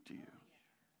speak to you.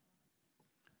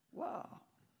 Wow.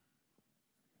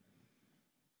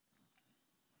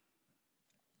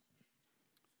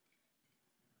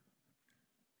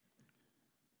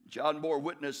 John bore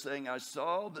witness, saying, I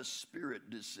saw the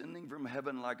Spirit descending from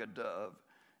heaven like a dove,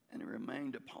 and it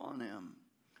remained upon him.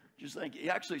 Just think, he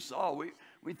actually saw.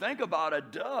 We think about a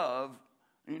dove,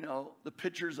 the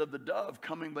pictures of the dove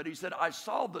coming, but he said, I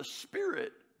saw the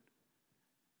Spirit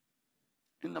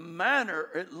in the manner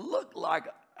it looked like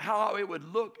how it would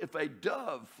look if a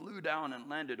dove flew down and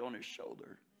landed on his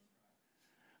shoulder.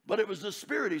 But it was the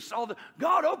Spirit. He saw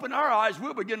God open our eyes,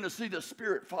 we'll begin to see the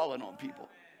Spirit falling on people.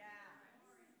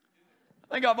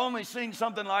 I think I've only seen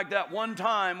something like that one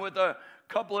time with a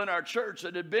couple in our church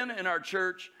that had been in our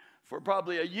church for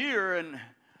probably a year, and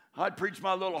I'd preach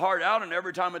my little heart out, and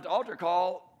every time at the altar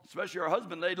call, especially her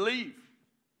husband, they'd leave.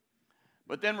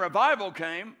 But then revival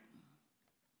came.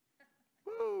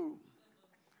 Woo.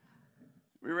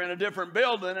 We were in a different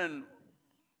building, and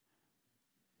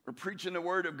we're preaching the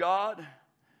Word of God,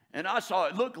 and I saw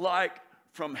it look like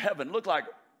from heaven, looked like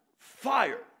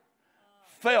fire.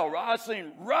 Fell, I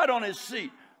seen right on his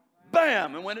seat.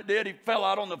 Bam! And when it did, he fell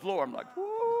out on the floor. I'm like,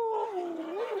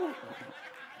 woo.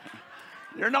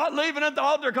 You're not leaving at the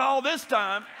altar call this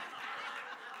time.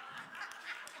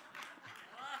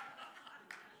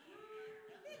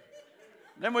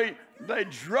 Then they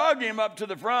drug him up to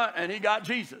the front, and he got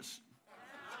Jesus.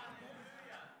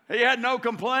 He had no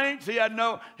complaints. He had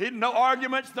no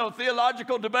arguments, no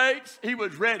theological debates. He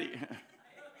was ready.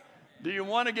 Do you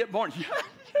want to get born? Yes.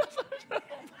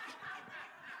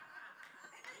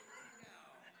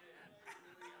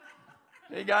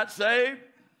 He got saved.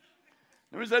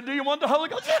 And we said, do you want the Holy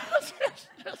Ghost? Yes, yes,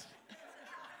 yes.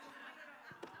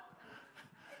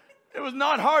 It was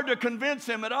not hard to convince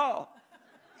him at all.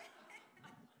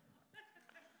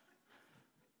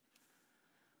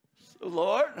 So,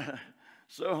 Lord,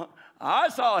 so I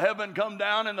saw heaven come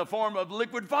down in the form of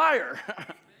liquid fire.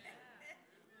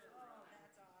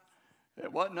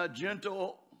 It wasn't a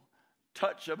gentle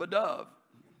touch of a dove.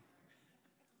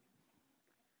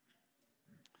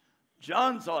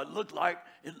 John saw it looked like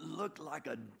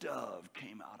a dove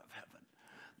came out of heaven.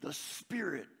 The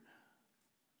Spirit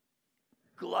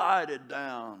glided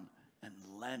down and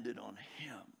landed on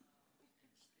him.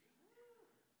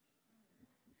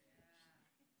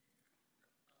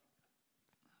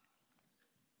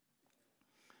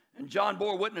 And John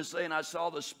bore witness, saying, I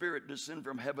saw the Spirit descend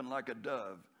from heaven like a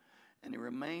dove, and he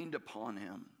remained upon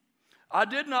him. I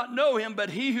did not know him,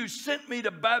 but he who sent me to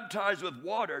baptize with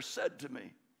water said to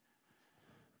me.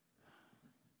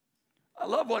 I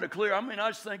love I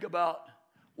just think about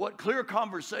what clear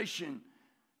conversation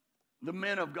the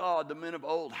men of God, the men of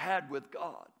old, had with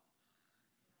God.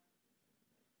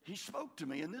 He spoke to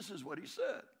me, and this is what he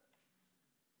said.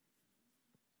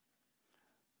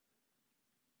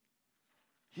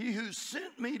 He who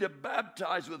sent me to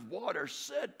baptize with water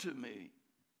said to me,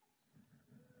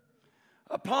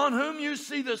 upon whom you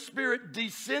see the Spirit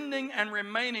descending and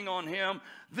remaining on him,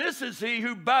 this is he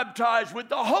who baptized with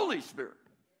the Holy Spirit.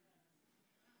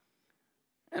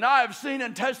 And I have seen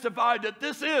and testified that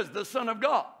this is the Son of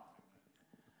God.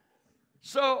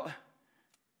 So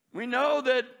we know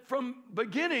that from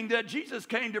beginning that Jesus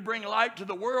came to bring light to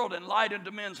the world and light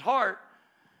into men's heart.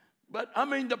 But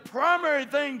the primary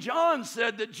thing John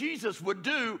said that Jesus would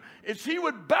do is he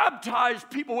would baptize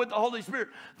people with the Holy Spirit.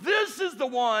 This is the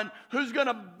one who's going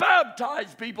to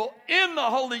baptize people in the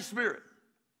Holy Spirit.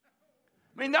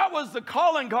 That was the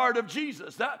calling card of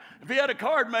Jesus. If he had a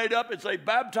card made up, it'd say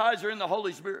baptizer in the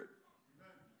Holy Spirit.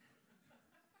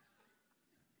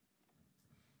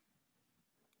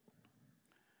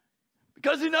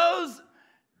 Because he knows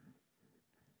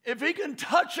if he can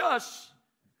touch us,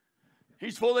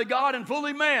 he's fully God and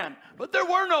fully man. But there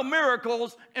were no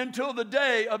miracles until the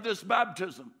day of this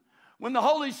baptism. When the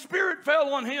Holy Spirit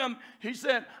fell on him, he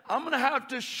said, I'm going to have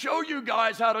to show you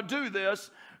guys how to do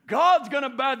this.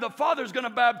 The Father's going to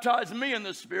baptize me in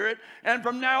the Spirit. And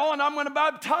from now on, I'm going to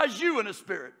baptize you in the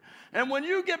Spirit. And when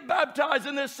you get baptized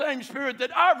in this same Spirit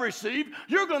that I've received,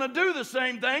 you're going to do the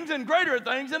same things and greater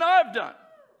things than I've done.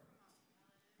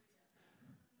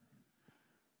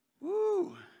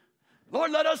 Woo.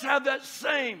 Lord, let us have that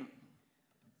same.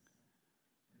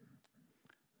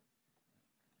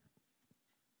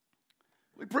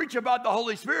 We preach about the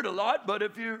Holy Spirit a lot, but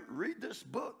if you read this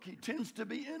book, he tends to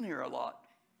be in here a lot.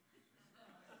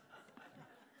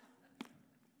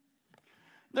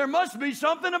 There must be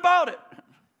something about it.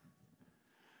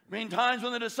 Times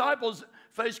when the disciples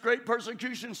faced great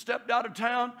persecution, stepped out of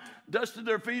town, dusted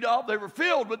their feet off, they were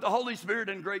filled with the Holy Spirit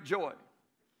and great joy.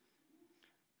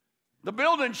 The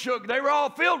building shook. They were all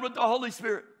filled with the Holy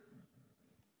Spirit.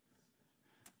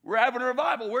 We're having a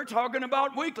revival. We're talking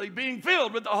about weekly being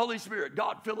filled with the Holy Spirit.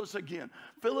 God, fill us again.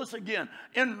 Fill us again.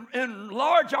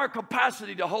 Enlarge our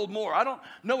capacity to hold more. I don't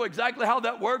know exactly how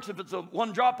that works, if it's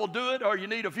one drop will do it, or you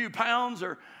need a few pounds,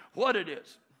 or what it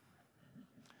is.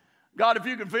 God, if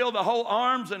you can fill the whole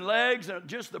arms and legs, and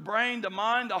just the brain, the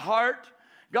mind, the heart.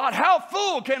 God, how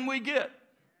full can we get?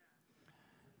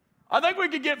 I think we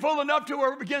could get full enough to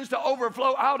where it begins to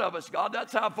overflow out of us, God.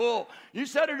 That's how full. You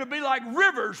said it would be like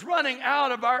rivers running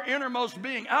out of our innermost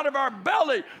being. Out of our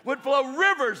belly would flow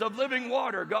rivers of living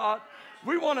water, God.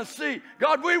 We want to see.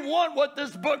 God, we want what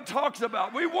this book talks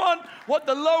about. We want what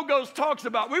the Logos talks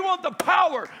about. We want the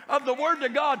power of the Word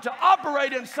of God to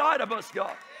operate inside of us,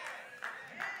 God.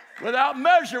 Without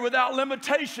measure, without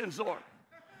limitations, Lord.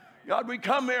 God, we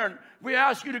come here and we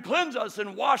ask you to cleanse us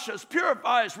and wash us,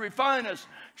 purify us, refine us,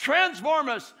 transform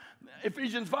us.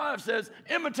 Ephesians 5 says,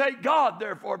 imitate God,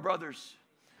 therefore, brothers.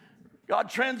 God,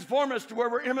 transform us to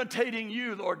where we're imitating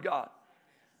you, Lord God.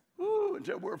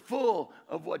 Until we're full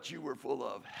of what you were full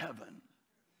of, heaven.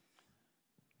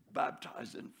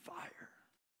 Baptized in fire.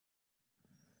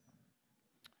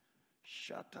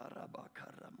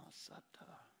 Shatarabakaramasata.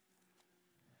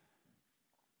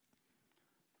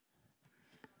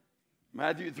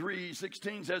 Matthew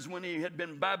 3:16 says, when he had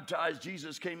been baptized,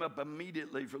 Jesus came up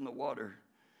immediately from the water.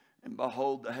 And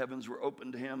behold, the heavens were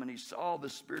opened to him, and he saw the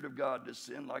Spirit of God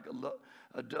descend like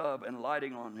a dove and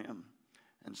lighting on him.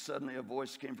 And suddenly a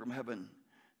voice came from heaven,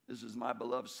 this is my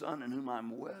beloved Son, in whom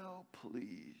I'm well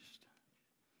pleased.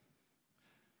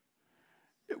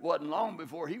 It wasn't long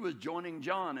before he was joining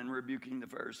John in rebuking the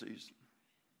Pharisees.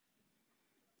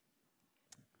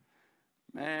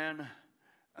 Man,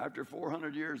 after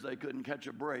 400 years, they couldn't catch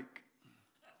a break.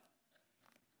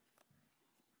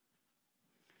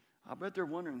 I bet they're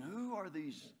wondering, who are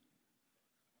these?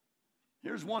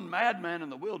 Here's one madman in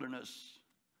the wilderness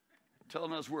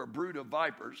telling us we're a brood of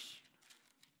vipers.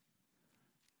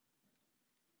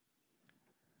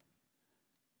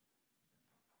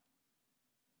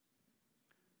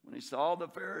 When he saw the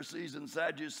Pharisees and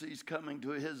Sadducees coming to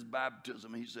his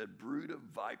baptism, he said, brood of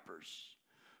vipers,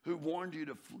 who warned you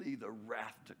to flee the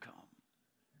wrath to come.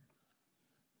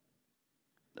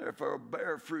 Therefore,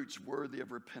 bear fruits worthy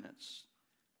of repentance.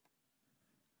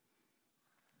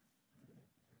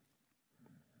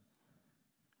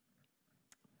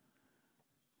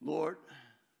 Lord,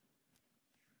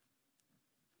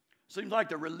 seems like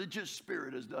the religious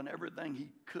spirit has done everything he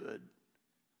could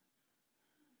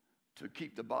to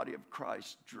keep the body of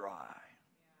Christ dry.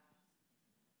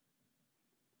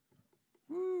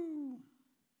 Woo.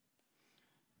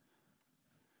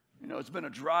 You know, it's been a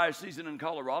dry season in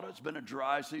Colorado. It's been a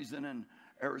dry season in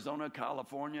Arizona,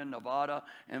 California, Nevada.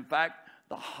 In fact,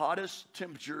 the hottest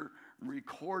temperature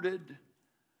recorded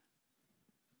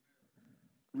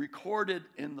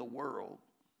in the world.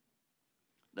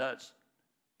 That's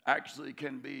actually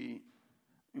can be,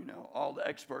 you know, all the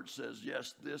experts says,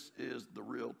 yes, this is the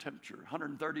real temperature.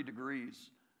 130 degrees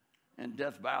in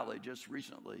Death Valley just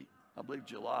recently, I believe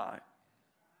July.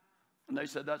 And they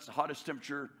said that's the hottest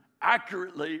temperature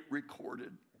accurately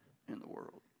recorded in the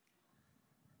world.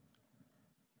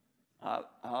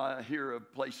 I hear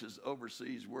of places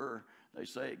overseas where they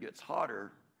say it gets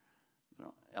hotter, you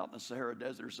know, out in the Sahara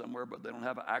Desert somewhere, but they don't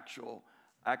have an actual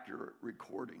accurate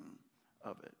recording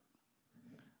of it.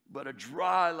 But a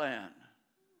dry land.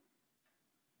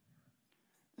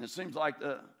 And it seems like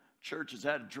the church has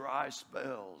had dry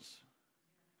spells.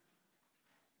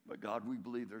 But God, we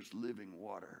believe there's living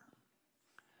water.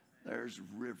 There's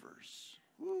rivers.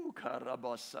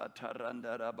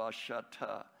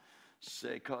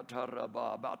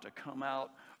 About to come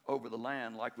out over the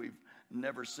land like we've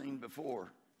never seen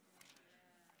before.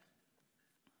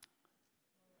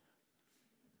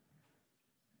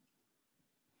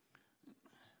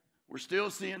 We're still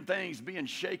seeing things being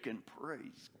shaken.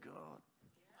 Praise God.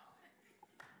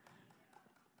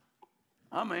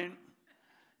 I mean,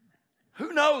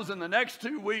 who knows in the next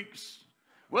 2 weeks,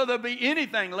 will there be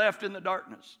anything left in the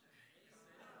darkness?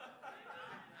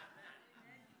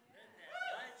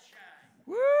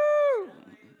 Woo!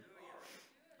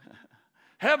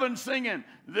 Heaven singing,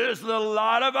 this little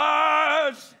light of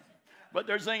ours. But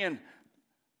they're singing,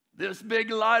 this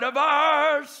big light of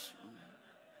ours.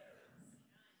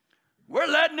 We're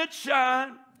letting it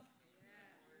shine.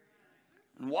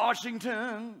 In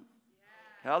Washington,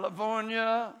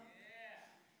 California,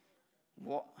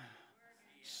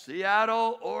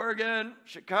 Seattle, Oregon,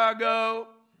 Chicago,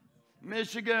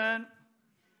 Michigan.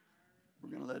 We're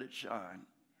going to let it shine.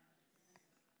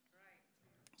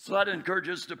 So I'd encourage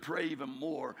us to pray even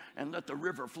more and let the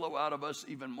river flow out of us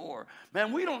even more.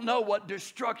 Man, we don't know what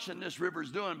destruction this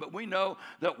river's doing, but we know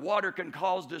that water can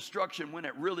cause destruction when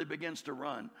it really begins to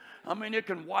run. I mean, it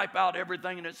can wipe out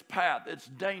everything in its path. It's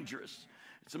dangerous.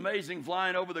 It's amazing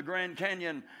flying over the Grand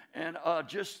Canyon and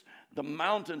just the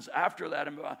mountains after that.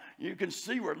 And you can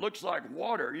see where it looks like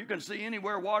water. You can see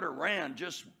anywhere water ran,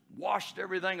 just washed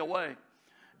everything away.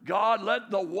 God,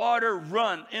 let the water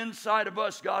run inside of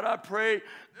us. God, I pray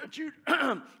that you,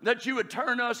 that you would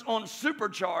turn us on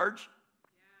supercharge.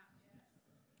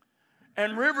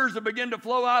 And rivers would begin to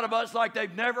flow out of us like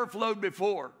they've never flowed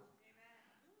before.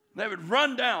 They would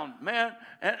run down, man.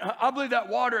 And I believe that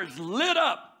water is lit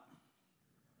up.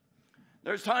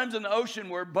 There's times in the ocean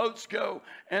where boats go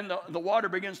and the water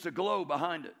begins to glow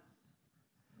behind it.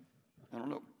 I don't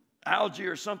know. Algae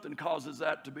or something causes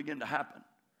that to begin to happen.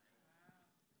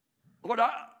 Lord,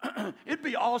 it'd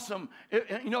be awesome,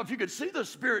 if you could see the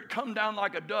Spirit come down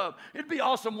like a dove. It'd be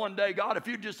awesome one day, God, if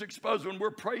you just expose when we're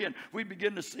praying, we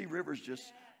begin to see rivers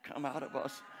just come out of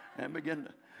us and begin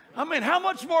to. I mean, how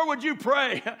much more would you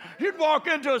pray? You'd walk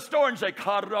into a store and say,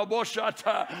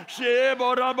 Karaboshata,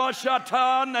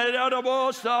 Sheborabashata,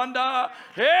 Nerabosanda,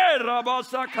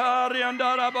 Herabasakari, and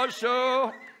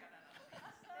Darabasho.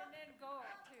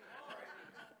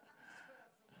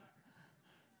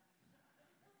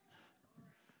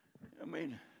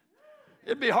 mean,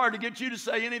 it'd be hard to get you to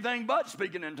say anything but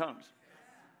speaking in tongues.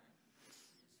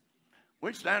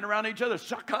 We stand around each other.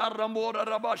 And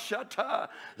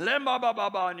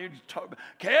you talk.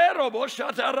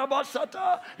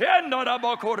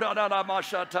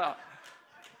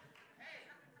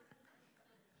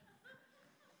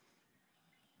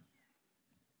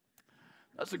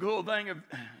 That's the cool thing.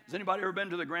 Has anybody ever been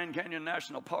to the Grand Canyon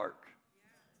National Park?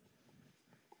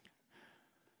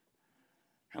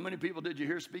 How many people did you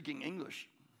hear speaking English?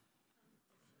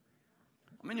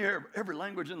 I mean, you hear every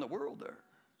language in the world there.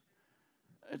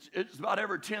 It's about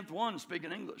every 10th one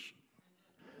speaking English.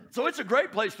 So it's a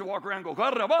great place to walk around and go,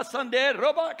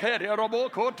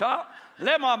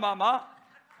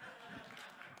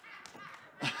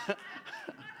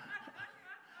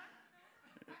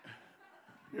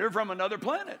 you're from another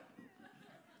planet.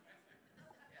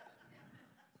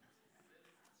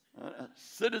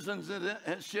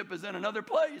 Citizenship is in another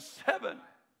place, heaven.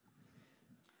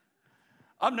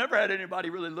 I've never had anybody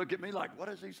really look at me like, what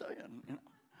is he saying? You know,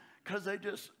 because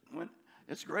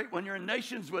it's great when you're in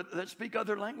nations that speak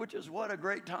other languages. What a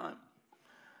great time.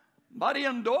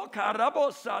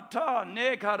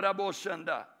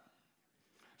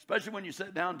 Especially when you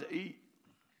sit down to eat.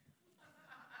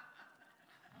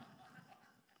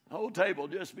 The whole table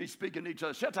just be speaking to each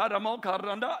other.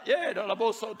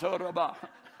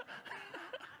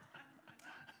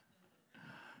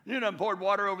 You done poured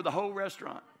water over the whole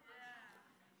restaurant.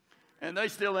 And they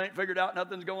still ain't figured out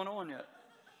nothing's going on yet.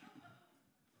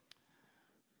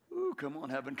 Ooh, come on,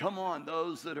 heaven. Come on,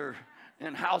 those that are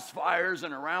in house fires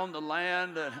and around the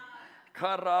land.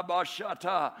 God,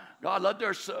 let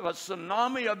there be a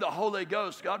tsunami of the Holy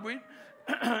Ghost. God,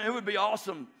 it would be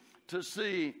awesome to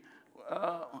see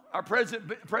our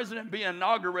president be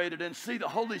inaugurated and see the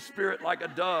Holy Spirit like a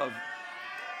dove.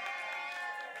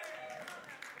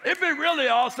 It'd be really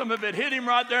awesome if it hit him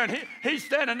right there and he's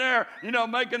standing there, you know,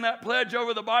 making that pledge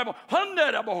over the Bible. And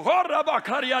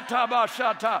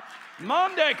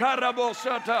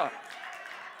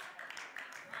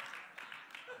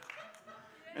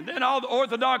then all the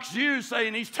Orthodox Jews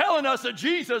saying he's telling us that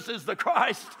Jesus is the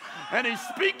Christ and he's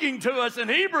speaking to us in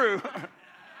Hebrew.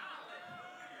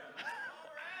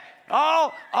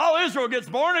 All Israel gets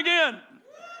born again.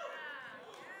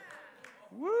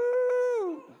 Woo!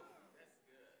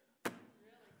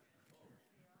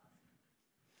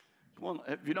 Come on,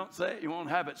 if you don't say it, you won't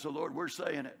have it. So, Lord, we're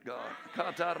saying it, God.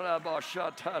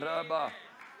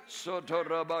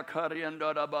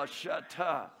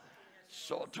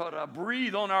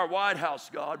 Breathe on our White House,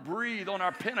 God. Breathe on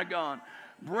our Pentagon.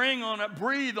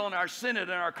 Breathe on our Senate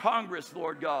and our Congress,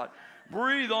 Lord God.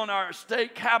 Breathe on our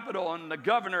state capitol and the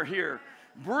governor here.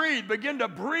 Begin to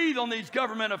breathe on these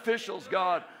government officials,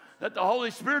 God, that the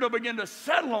Holy Spirit will begin to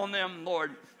settle on them,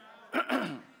 Lord.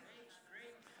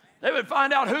 They would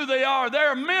find out who they are. They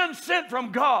are men sent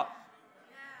from God.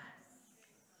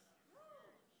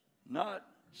 Not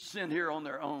sent here on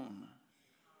their own.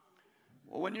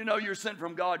 Well, when you know you're sent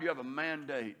from God, you have a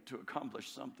mandate to accomplish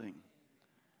something.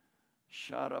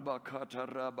 I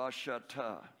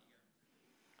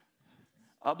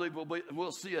believe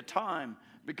we'll see a time,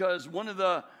 because one of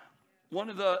the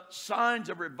signs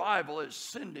of revival is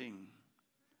sending.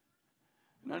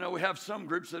 And I know we have some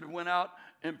groups that have went out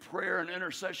in prayer and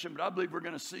intercession, but I believe we're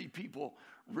going to see people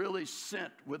really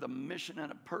sent with a mission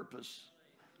and a purpose.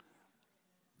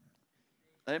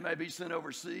 They may be sent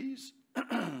overseas.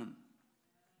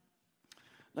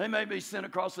 They may be sent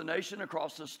across the nation,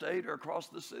 across the state, or across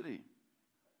the city.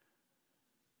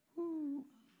 Woo.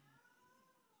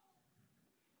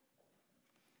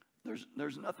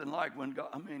 There's nothing like when God,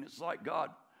 I mean, it's like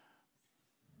God,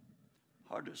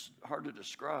 hard to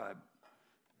describe.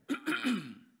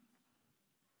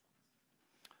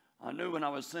 I knew when I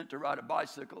was sent to ride a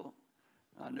bicycle.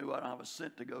 I knew when I was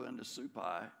sent to go into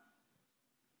Supai.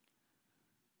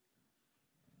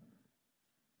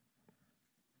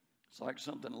 It's like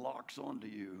something locks onto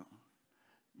you.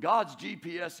 God's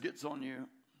GPS gets on you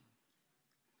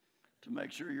to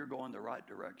make sure you're going the right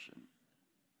direction.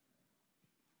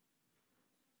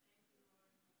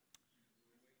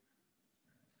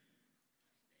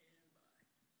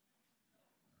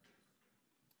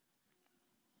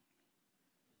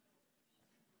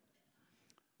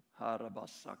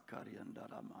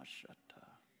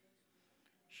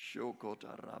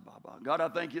 God, I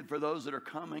thank you for those that are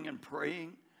coming and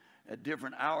praying at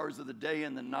different hours of the day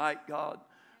and the night, God,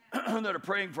 that are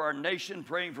praying for our nation,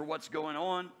 praying for what's going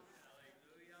on.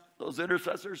 Those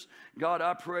intercessors, God,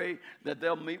 I pray that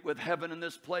they'll meet with heaven in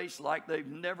this place like they've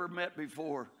never met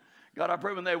before. God, I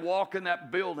pray when they walk in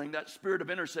that building, that spirit of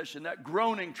intercession, that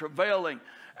groaning, travailing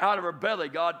out of our belly,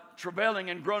 God, travailing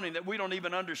and groaning that we don't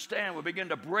even understand will begin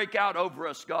to break out over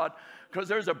us, God, because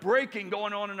there's a breaking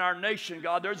going on in our nation,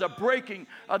 God. There's a breaking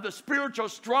of the spiritual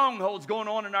strongholds going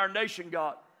on in our nation,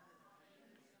 God.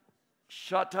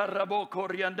 I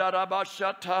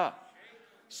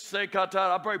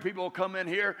pray people will come in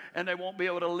here and they won't be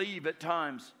able to leave at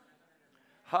times.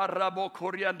 God,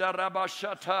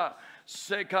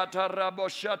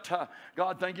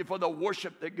 thank you for the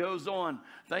worship that goes on.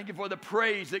 Thank you for the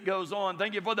praise that goes on.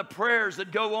 Thank you for the prayers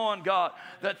that go on, God,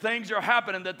 that things are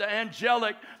happening, that the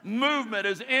angelic movement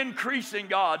is increasing,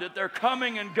 God, that they're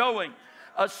coming and going,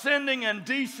 ascending and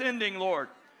descending, Lord.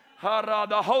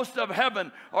 The hosts of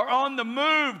heaven are on the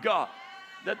move, God,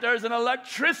 that there's an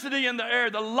electricity in the air.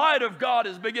 The light of God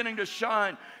is beginning to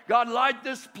shine. God, light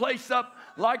this place up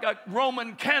like a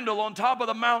Roman candle on top of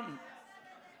the mountain.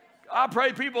 I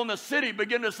pray people in the city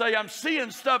begin to say, I'm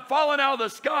seeing stuff falling out of the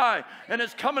sky and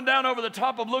it's coming down over the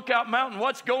top of Lookout Mountain.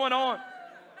 What's going on?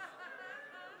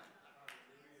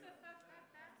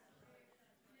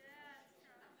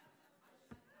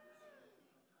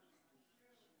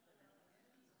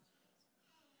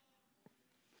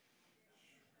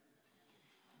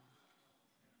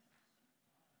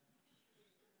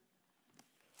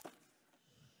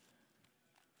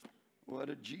 What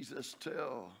did Jesus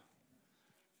tell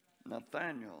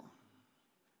Nathanael?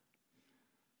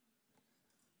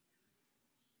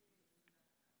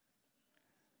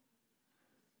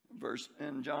 Verse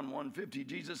in John 1:50,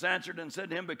 Jesus answered and said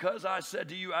to him, because I said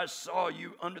to you, I saw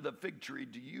you under the fig tree,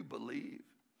 do you believe?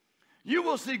 You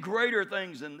will see greater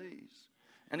things than these.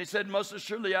 And he said, most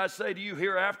assuredly I say to you,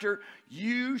 hereafter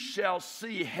you shall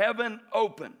see heaven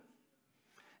open,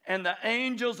 and the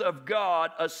angels of God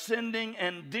ascending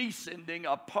and descending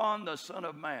upon the Son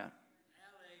of Man.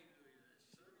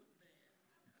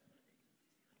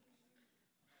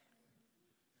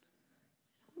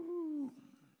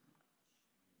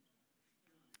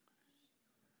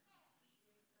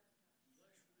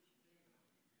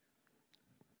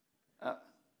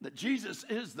 That Jesus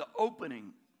is the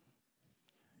opening.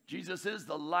 Jesus is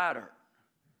the ladder.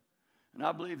 And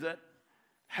I believe that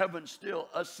heaven's still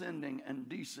ascending and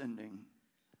descending.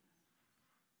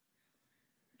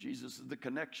 Jesus is the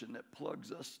connection that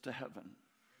plugs us to heaven.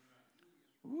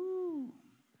 Woo.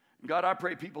 God, I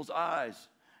pray people's eyes,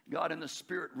 God, in the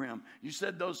spirit realm. You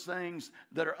said those things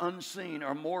that are unseen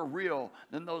are more real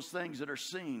than those things that are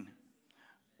seen.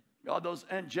 God, those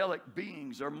angelic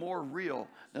beings are more real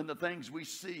than the things we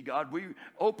see. God, we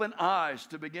open eyes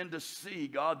to begin to see,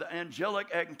 God, the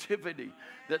angelic activity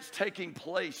that's taking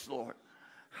place, Lord.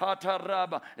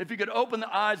 If you could open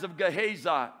the eyes of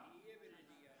Gehazi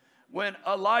when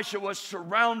Elisha was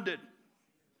surrounded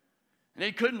and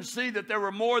he couldn't see that there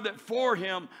were more that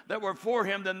were for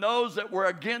him than those that were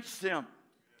against him.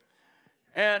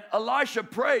 And Elisha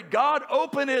prayed, God,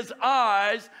 open his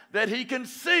eyes that he can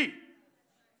see.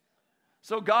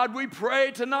 So God, we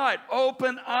pray tonight,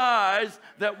 open eyes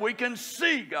that we can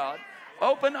see, God.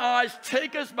 Open eyes,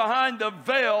 take us behind the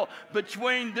veil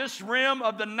between this rim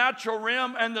of the natural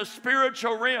realm and the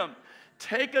spiritual realm.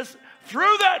 Take us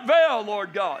through that veil,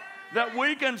 Lord God, that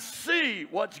we can see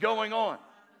what's going on.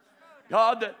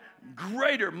 God, that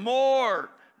greater,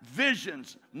 more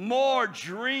visions, more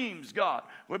dreams, God,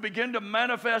 would begin to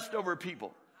manifest over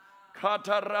people.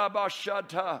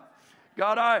 Katarabashata.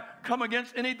 God, I come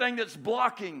against anything that's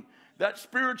blocking that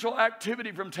spiritual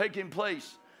activity from taking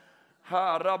place.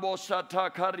 Ha rabosata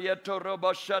karieto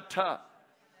roboshata.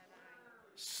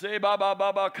 Seba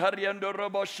baba kariendo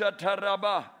roboshata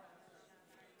raba.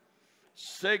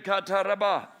 Sekata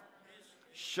raba.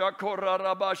 Shakora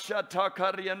rabashata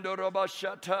kariendo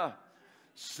roboshata.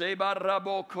 Seba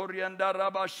rabo korienda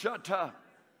rabashata.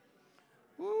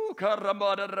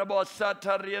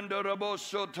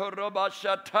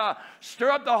 Stir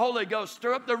up the Holy Ghost.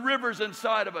 Stir up the rivers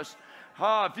inside of us.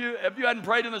 If you hadn't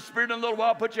prayed in the Spirit in a little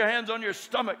while, put your hands on your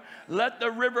stomach. Let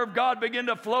the river of God begin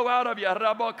to flow out of you.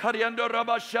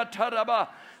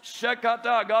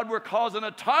 God, we're causing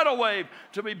a tidal wave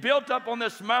to be built up on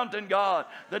this mountain, God.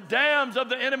 The dams of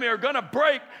the enemy are going to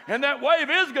break, and that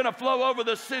wave is going to flow over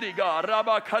the city, God.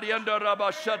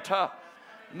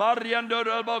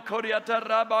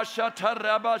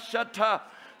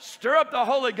 Stir up the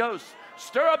Holy Ghost.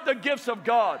 Stir up the gifts of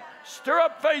God. Stir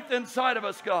up faith inside of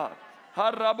us, God.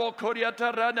 Let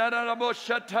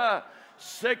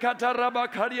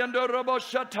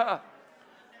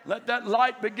that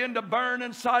light begin to burn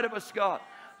inside of us, God.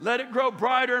 Let it grow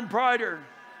brighter and brighter.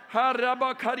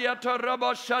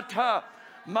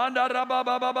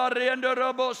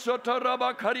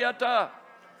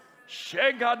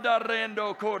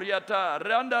 Shekadarendo Koriata,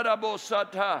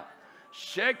 Randarabosata,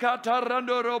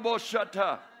 Shekatarando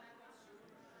Roboshata.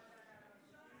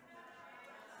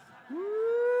 Woo!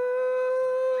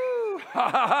 Ha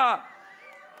ha ha!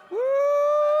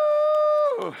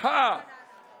 Woo! Ha!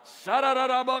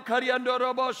 Sararabo Kariando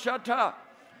Roboshata.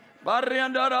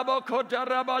 Bariandarabo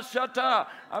Kotarabashata.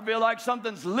 I feel like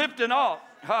something's lifting off.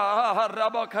 Ha ha ha!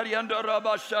 Rabo Kariando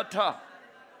Roboshata.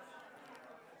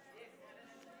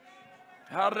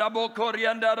 Harabo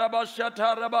Korianda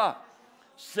Rabashata Raba.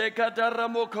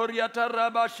 Sekataramo Koriata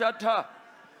Rabashata.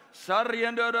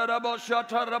 Sarianda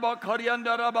Raboshata Raba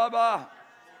Korianda Rababa.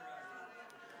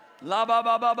 Laba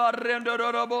Baba Rendo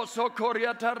Raboso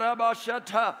Koriata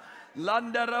Rabashata.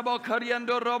 Landa Rabo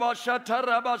Koriando Rabashata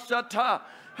Rabashata.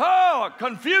 Oh,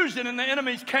 confusion in the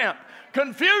enemy's camp.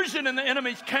 Confusion in the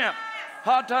enemy's camp.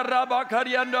 Hata Raba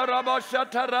Koriando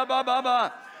Rabashata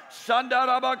Rababa.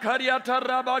 Sandaraba Kariata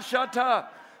Rabashata,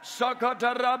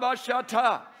 Sakata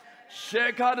Rabashata,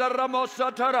 Shekada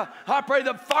Ramosatara. I pray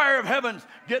the fire of heaven's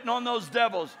getting on those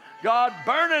devils. God,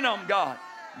 burning them, God.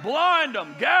 Blind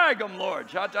them, gag them, Lord.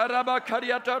 Shataraba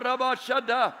Kariata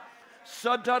Rabashata,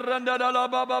 Sataranda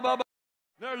Baba.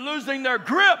 They're losing their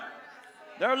grip.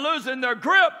 They're losing their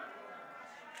grip.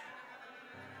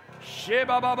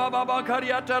 Sheba Baba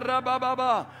Kariata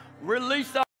Rababa.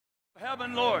 Release the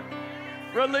heaven, Lord.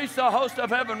 Release the host of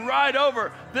heaven right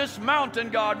over this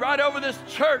mountain, God, right over this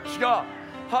church, God.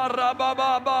 Let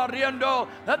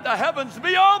the heavens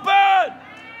be open.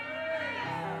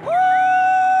 Woo!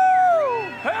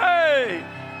 Hey!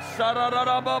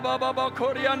 Sararababa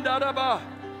Koriandaraba.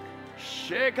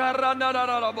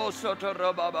 Shekarandarabo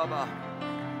Sotorababa.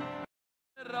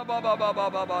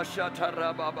 Rabababa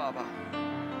Shatarababa.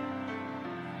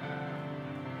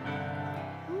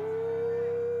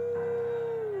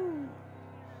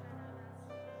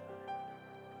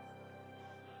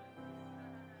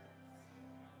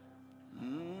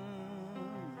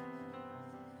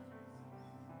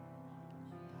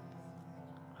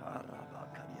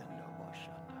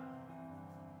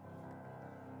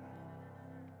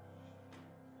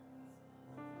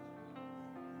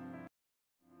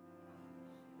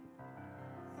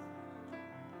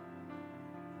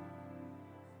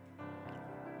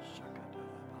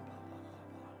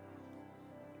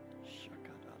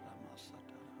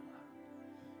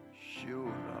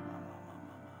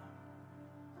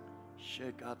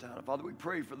 Father, we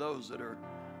pray for those that are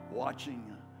watching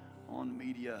on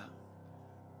media.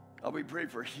 God, we pray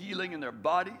for healing in their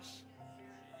bodies.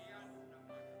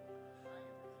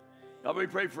 God, we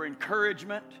pray for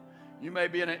encouragement. You may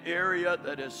be in an area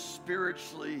that is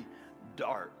spiritually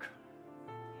dark.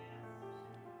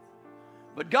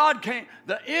 But God can't,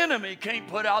 the enemy can't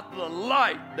put out the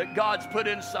light that God's put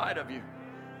inside of you.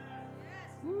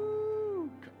 Woo.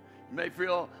 You may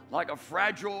feel like a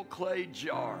fragile clay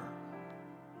jar.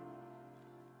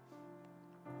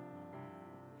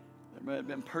 There may have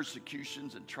been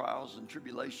persecutions and trials and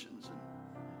tribulations,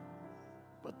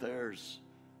 but there's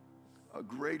a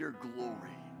greater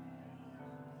glory.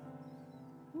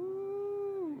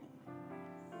 Woo.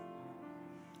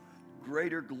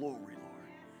 Greater glory,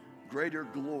 Lord. Greater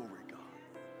glory, God.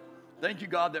 Thank you,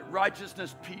 God, that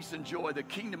righteousness, peace, and joy, the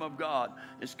kingdom of God,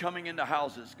 is coming into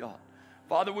houses, God.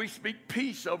 Father, we speak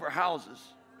peace over houses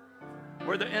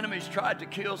where the enemy's tried to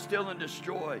kill, steal, and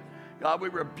destroy. God, we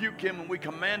rebuke him and we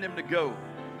command him to go.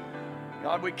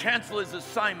 God, we cancel his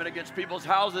assignment against people's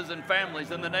houses and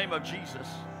families in the name of Jesus.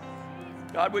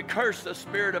 God, we curse the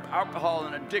spirit of alcohol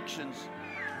and addictions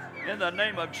in the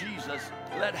name of Jesus.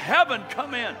 Let heaven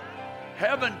come in.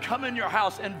 Heaven, come in your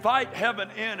house. Invite heaven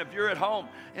in. If you're at home,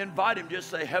 invite him. Just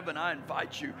say, heaven, I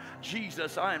invite you.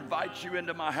 Jesus, I invite you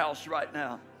into my house right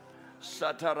now.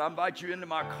 Satar, I invite you into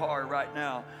my car right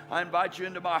now. I invite you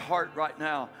into my heart right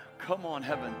now. Come on,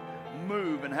 heaven.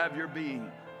 Move and have your being.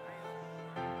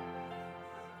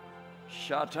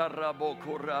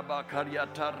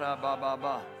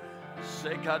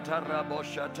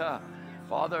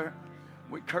 Father,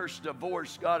 we curse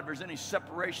divorce. God, if there's any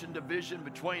separation, division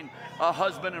between a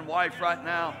husband and wife right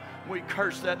now, we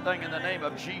curse that thing in the name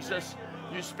of Jesus.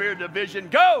 You spirit of division,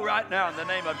 go right now in the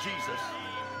name of Jesus.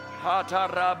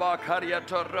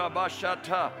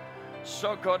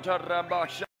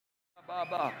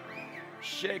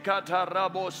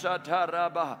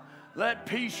 Let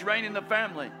peace reign in the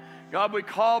family. God, we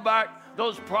call back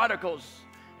those prodigals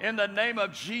in the name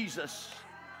of Jesus.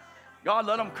 God,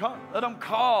 let them come. Let them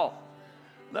call.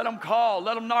 Let them call.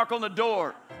 Let them knock on the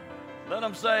door. Let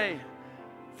them say,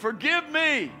 forgive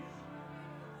me.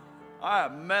 I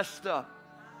have messed up.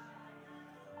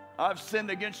 I've sinned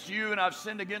against you and I've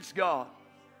sinned against God.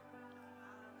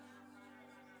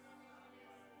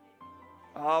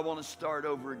 I want to start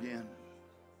over again.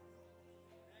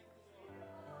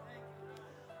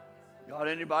 God,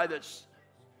 anybody that's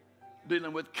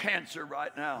dealing with cancer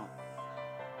right now.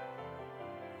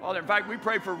 Father, in fact, we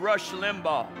pray for Rush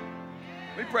Limbaugh.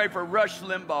 We pray for Rush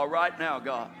Limbaugh right now,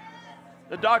 God.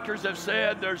 The doctors have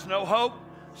said there's no hope,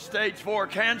 stage 4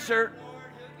 cancer.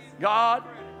 God,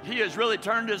 he has really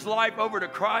turned his life over to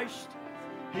Christ.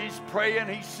 He's praying,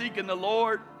 he's seeking the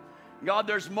Lord. God,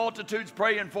 there's multitudes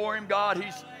praying for him. God,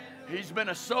 he's been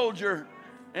a soldier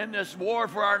in this war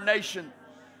for our nation.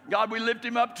 God, we lift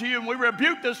him up to you and we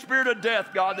rebuke the spirit of death,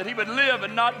 God, that he would live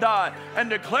and not die and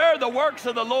declare the works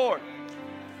of the Lord.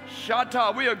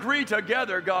 Shatta, we agree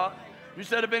together, God. You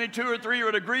said if any 2 or 3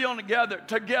 would agree on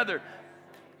together,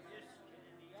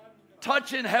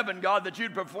 touch in heaven, God, that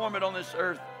you'd perform it on this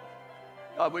earth.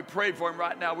 God, we pray for him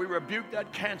right now. We rebuke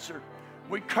that cancer.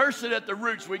 We curse it at the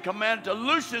roots. We command it to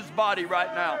loose his body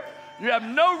right now. You have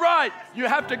no right. You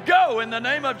have to go in the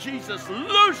name of Jesus.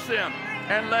 Loose him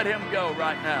and let him go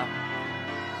right now.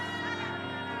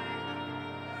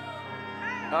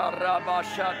 God,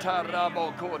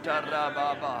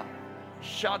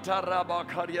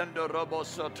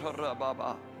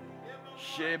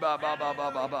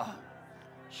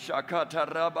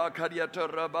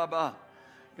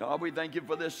 we thank you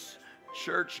for this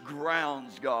church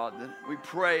grounds, God. We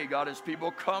pray, God, as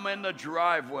people come in the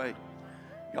driveway,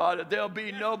 God, that there'll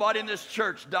be nobody in this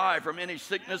church die from any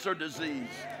sickness or disease.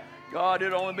 God,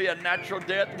 it'll only be a natural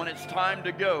death when it's time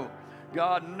to go.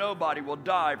 God, nobody will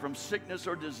die from sickness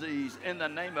or disease in the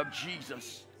name of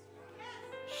Jesus.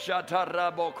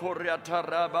 Shatarabo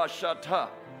Koryataraba Shata.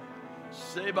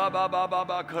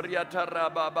 Sebababa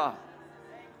Koryatarababa.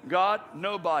 God,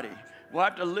 nobody will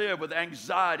have to live with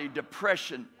anxiety,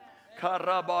 depression.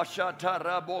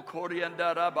 Karabashatarabo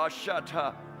Koryandaraba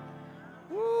Shata.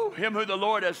 Him who the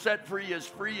Lord has set free is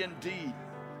free indeed.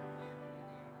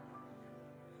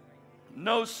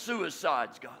 No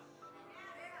suicides, God.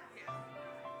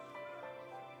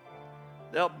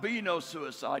 There'll be no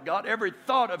suicide. God, every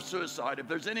thought of suicide, if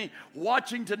there's any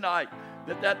watching tonight,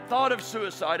 that thought of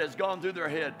suicide has gone through their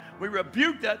head, we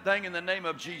rebuke that thing in the name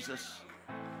of Jesus.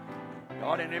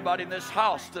 God, anybody in this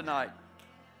house tonight,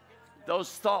 those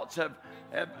thoughts have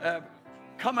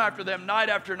come after them night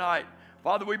after night.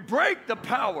 Father, we break the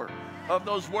power of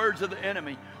those words of the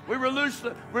enemy. We release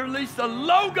the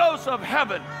logos of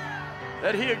heaven,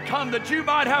 that he had come that you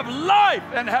might have life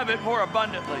and have it more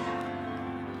abundantly.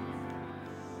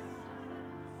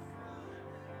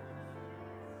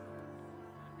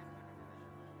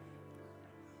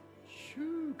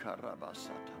 Shoo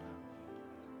karabasata.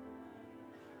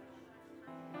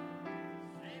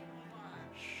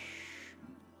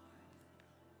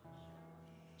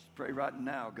 Pray right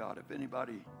now, God, if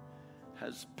anybody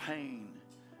has pain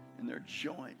in their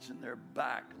joints, in their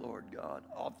back, Lord God,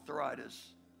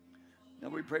 arthritis. Now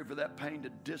we pray for that pain to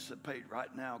dissipate right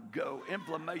now. Go.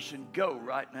 Inflammation, go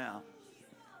right now.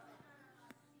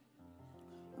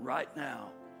 Right now.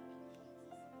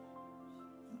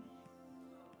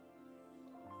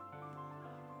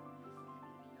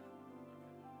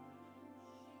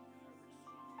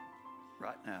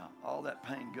 Right now. All that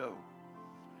pain, go.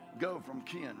 Go from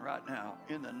Ken right now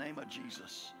in the name of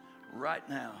Jesus. Right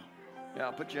now. Yeah,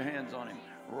 put your hands on him.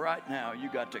 Right now, you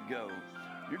got to go.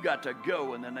 You got to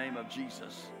go in the name of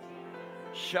Jesus.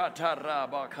 You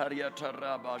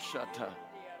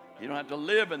don't have to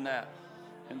live in that.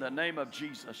 In the name of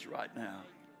Jesus right now.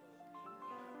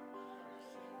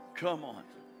 Come on.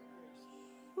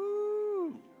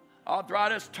 Woo.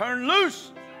 Arthritis, turn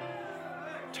loose.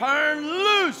 Turn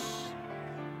loose.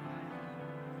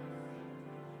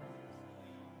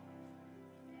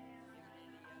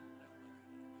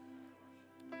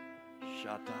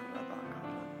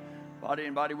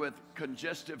 Anybody with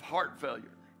congestive heart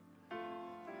failure,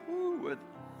 with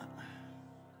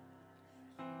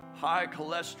high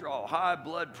cholesterol, high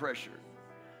blood pressure,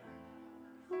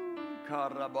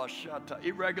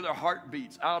 irregular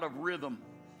heartbeats, out of rhythm.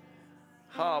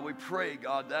 We pray,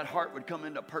 God, that heart would come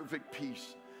into perfect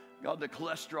peace. God, the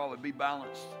cholesterol would be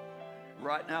balanced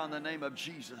right now in the name of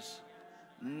Jesus.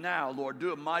 Now, Lord,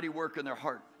 do a mighty work in their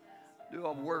heart. Do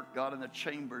a work, God, in the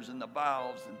chambers and the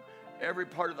valves and every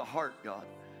part of the heart, God.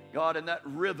 God, in that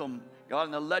rhythm, God,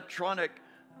 in the electronic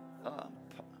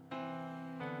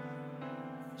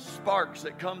sparks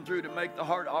that come through to make the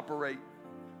heart operate.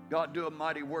 God, do a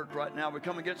mighty work right now. We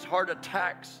come against heart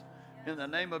attacks in the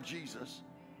name of Jesus.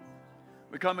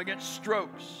 We come against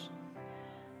strokes.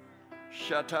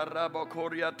 Shataraba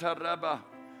Koryataraba.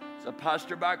 The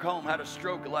pastor back home had a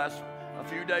stroke a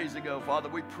few days ago. Father,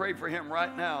 we pray for him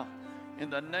right now in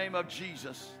the name of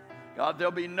Jesus. God,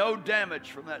 there'll be no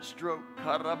damage from that stroke.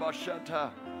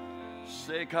 Karabashata.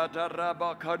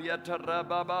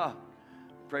 Sekatarabakaryatarababa.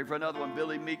 Pray for another one,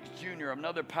 Billy Meeks Jr.,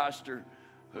 another pastor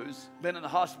who's been in the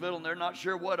hospital and they're not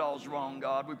sure what all's wrong,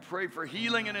 God. We pray for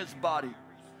healing in his body.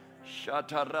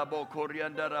 Shatarabo.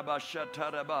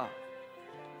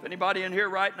 If anybody in here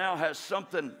right now has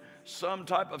something, some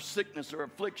type of sickness or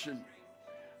affliction,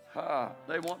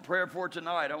 they want prayer for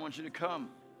tonight, I want you to come.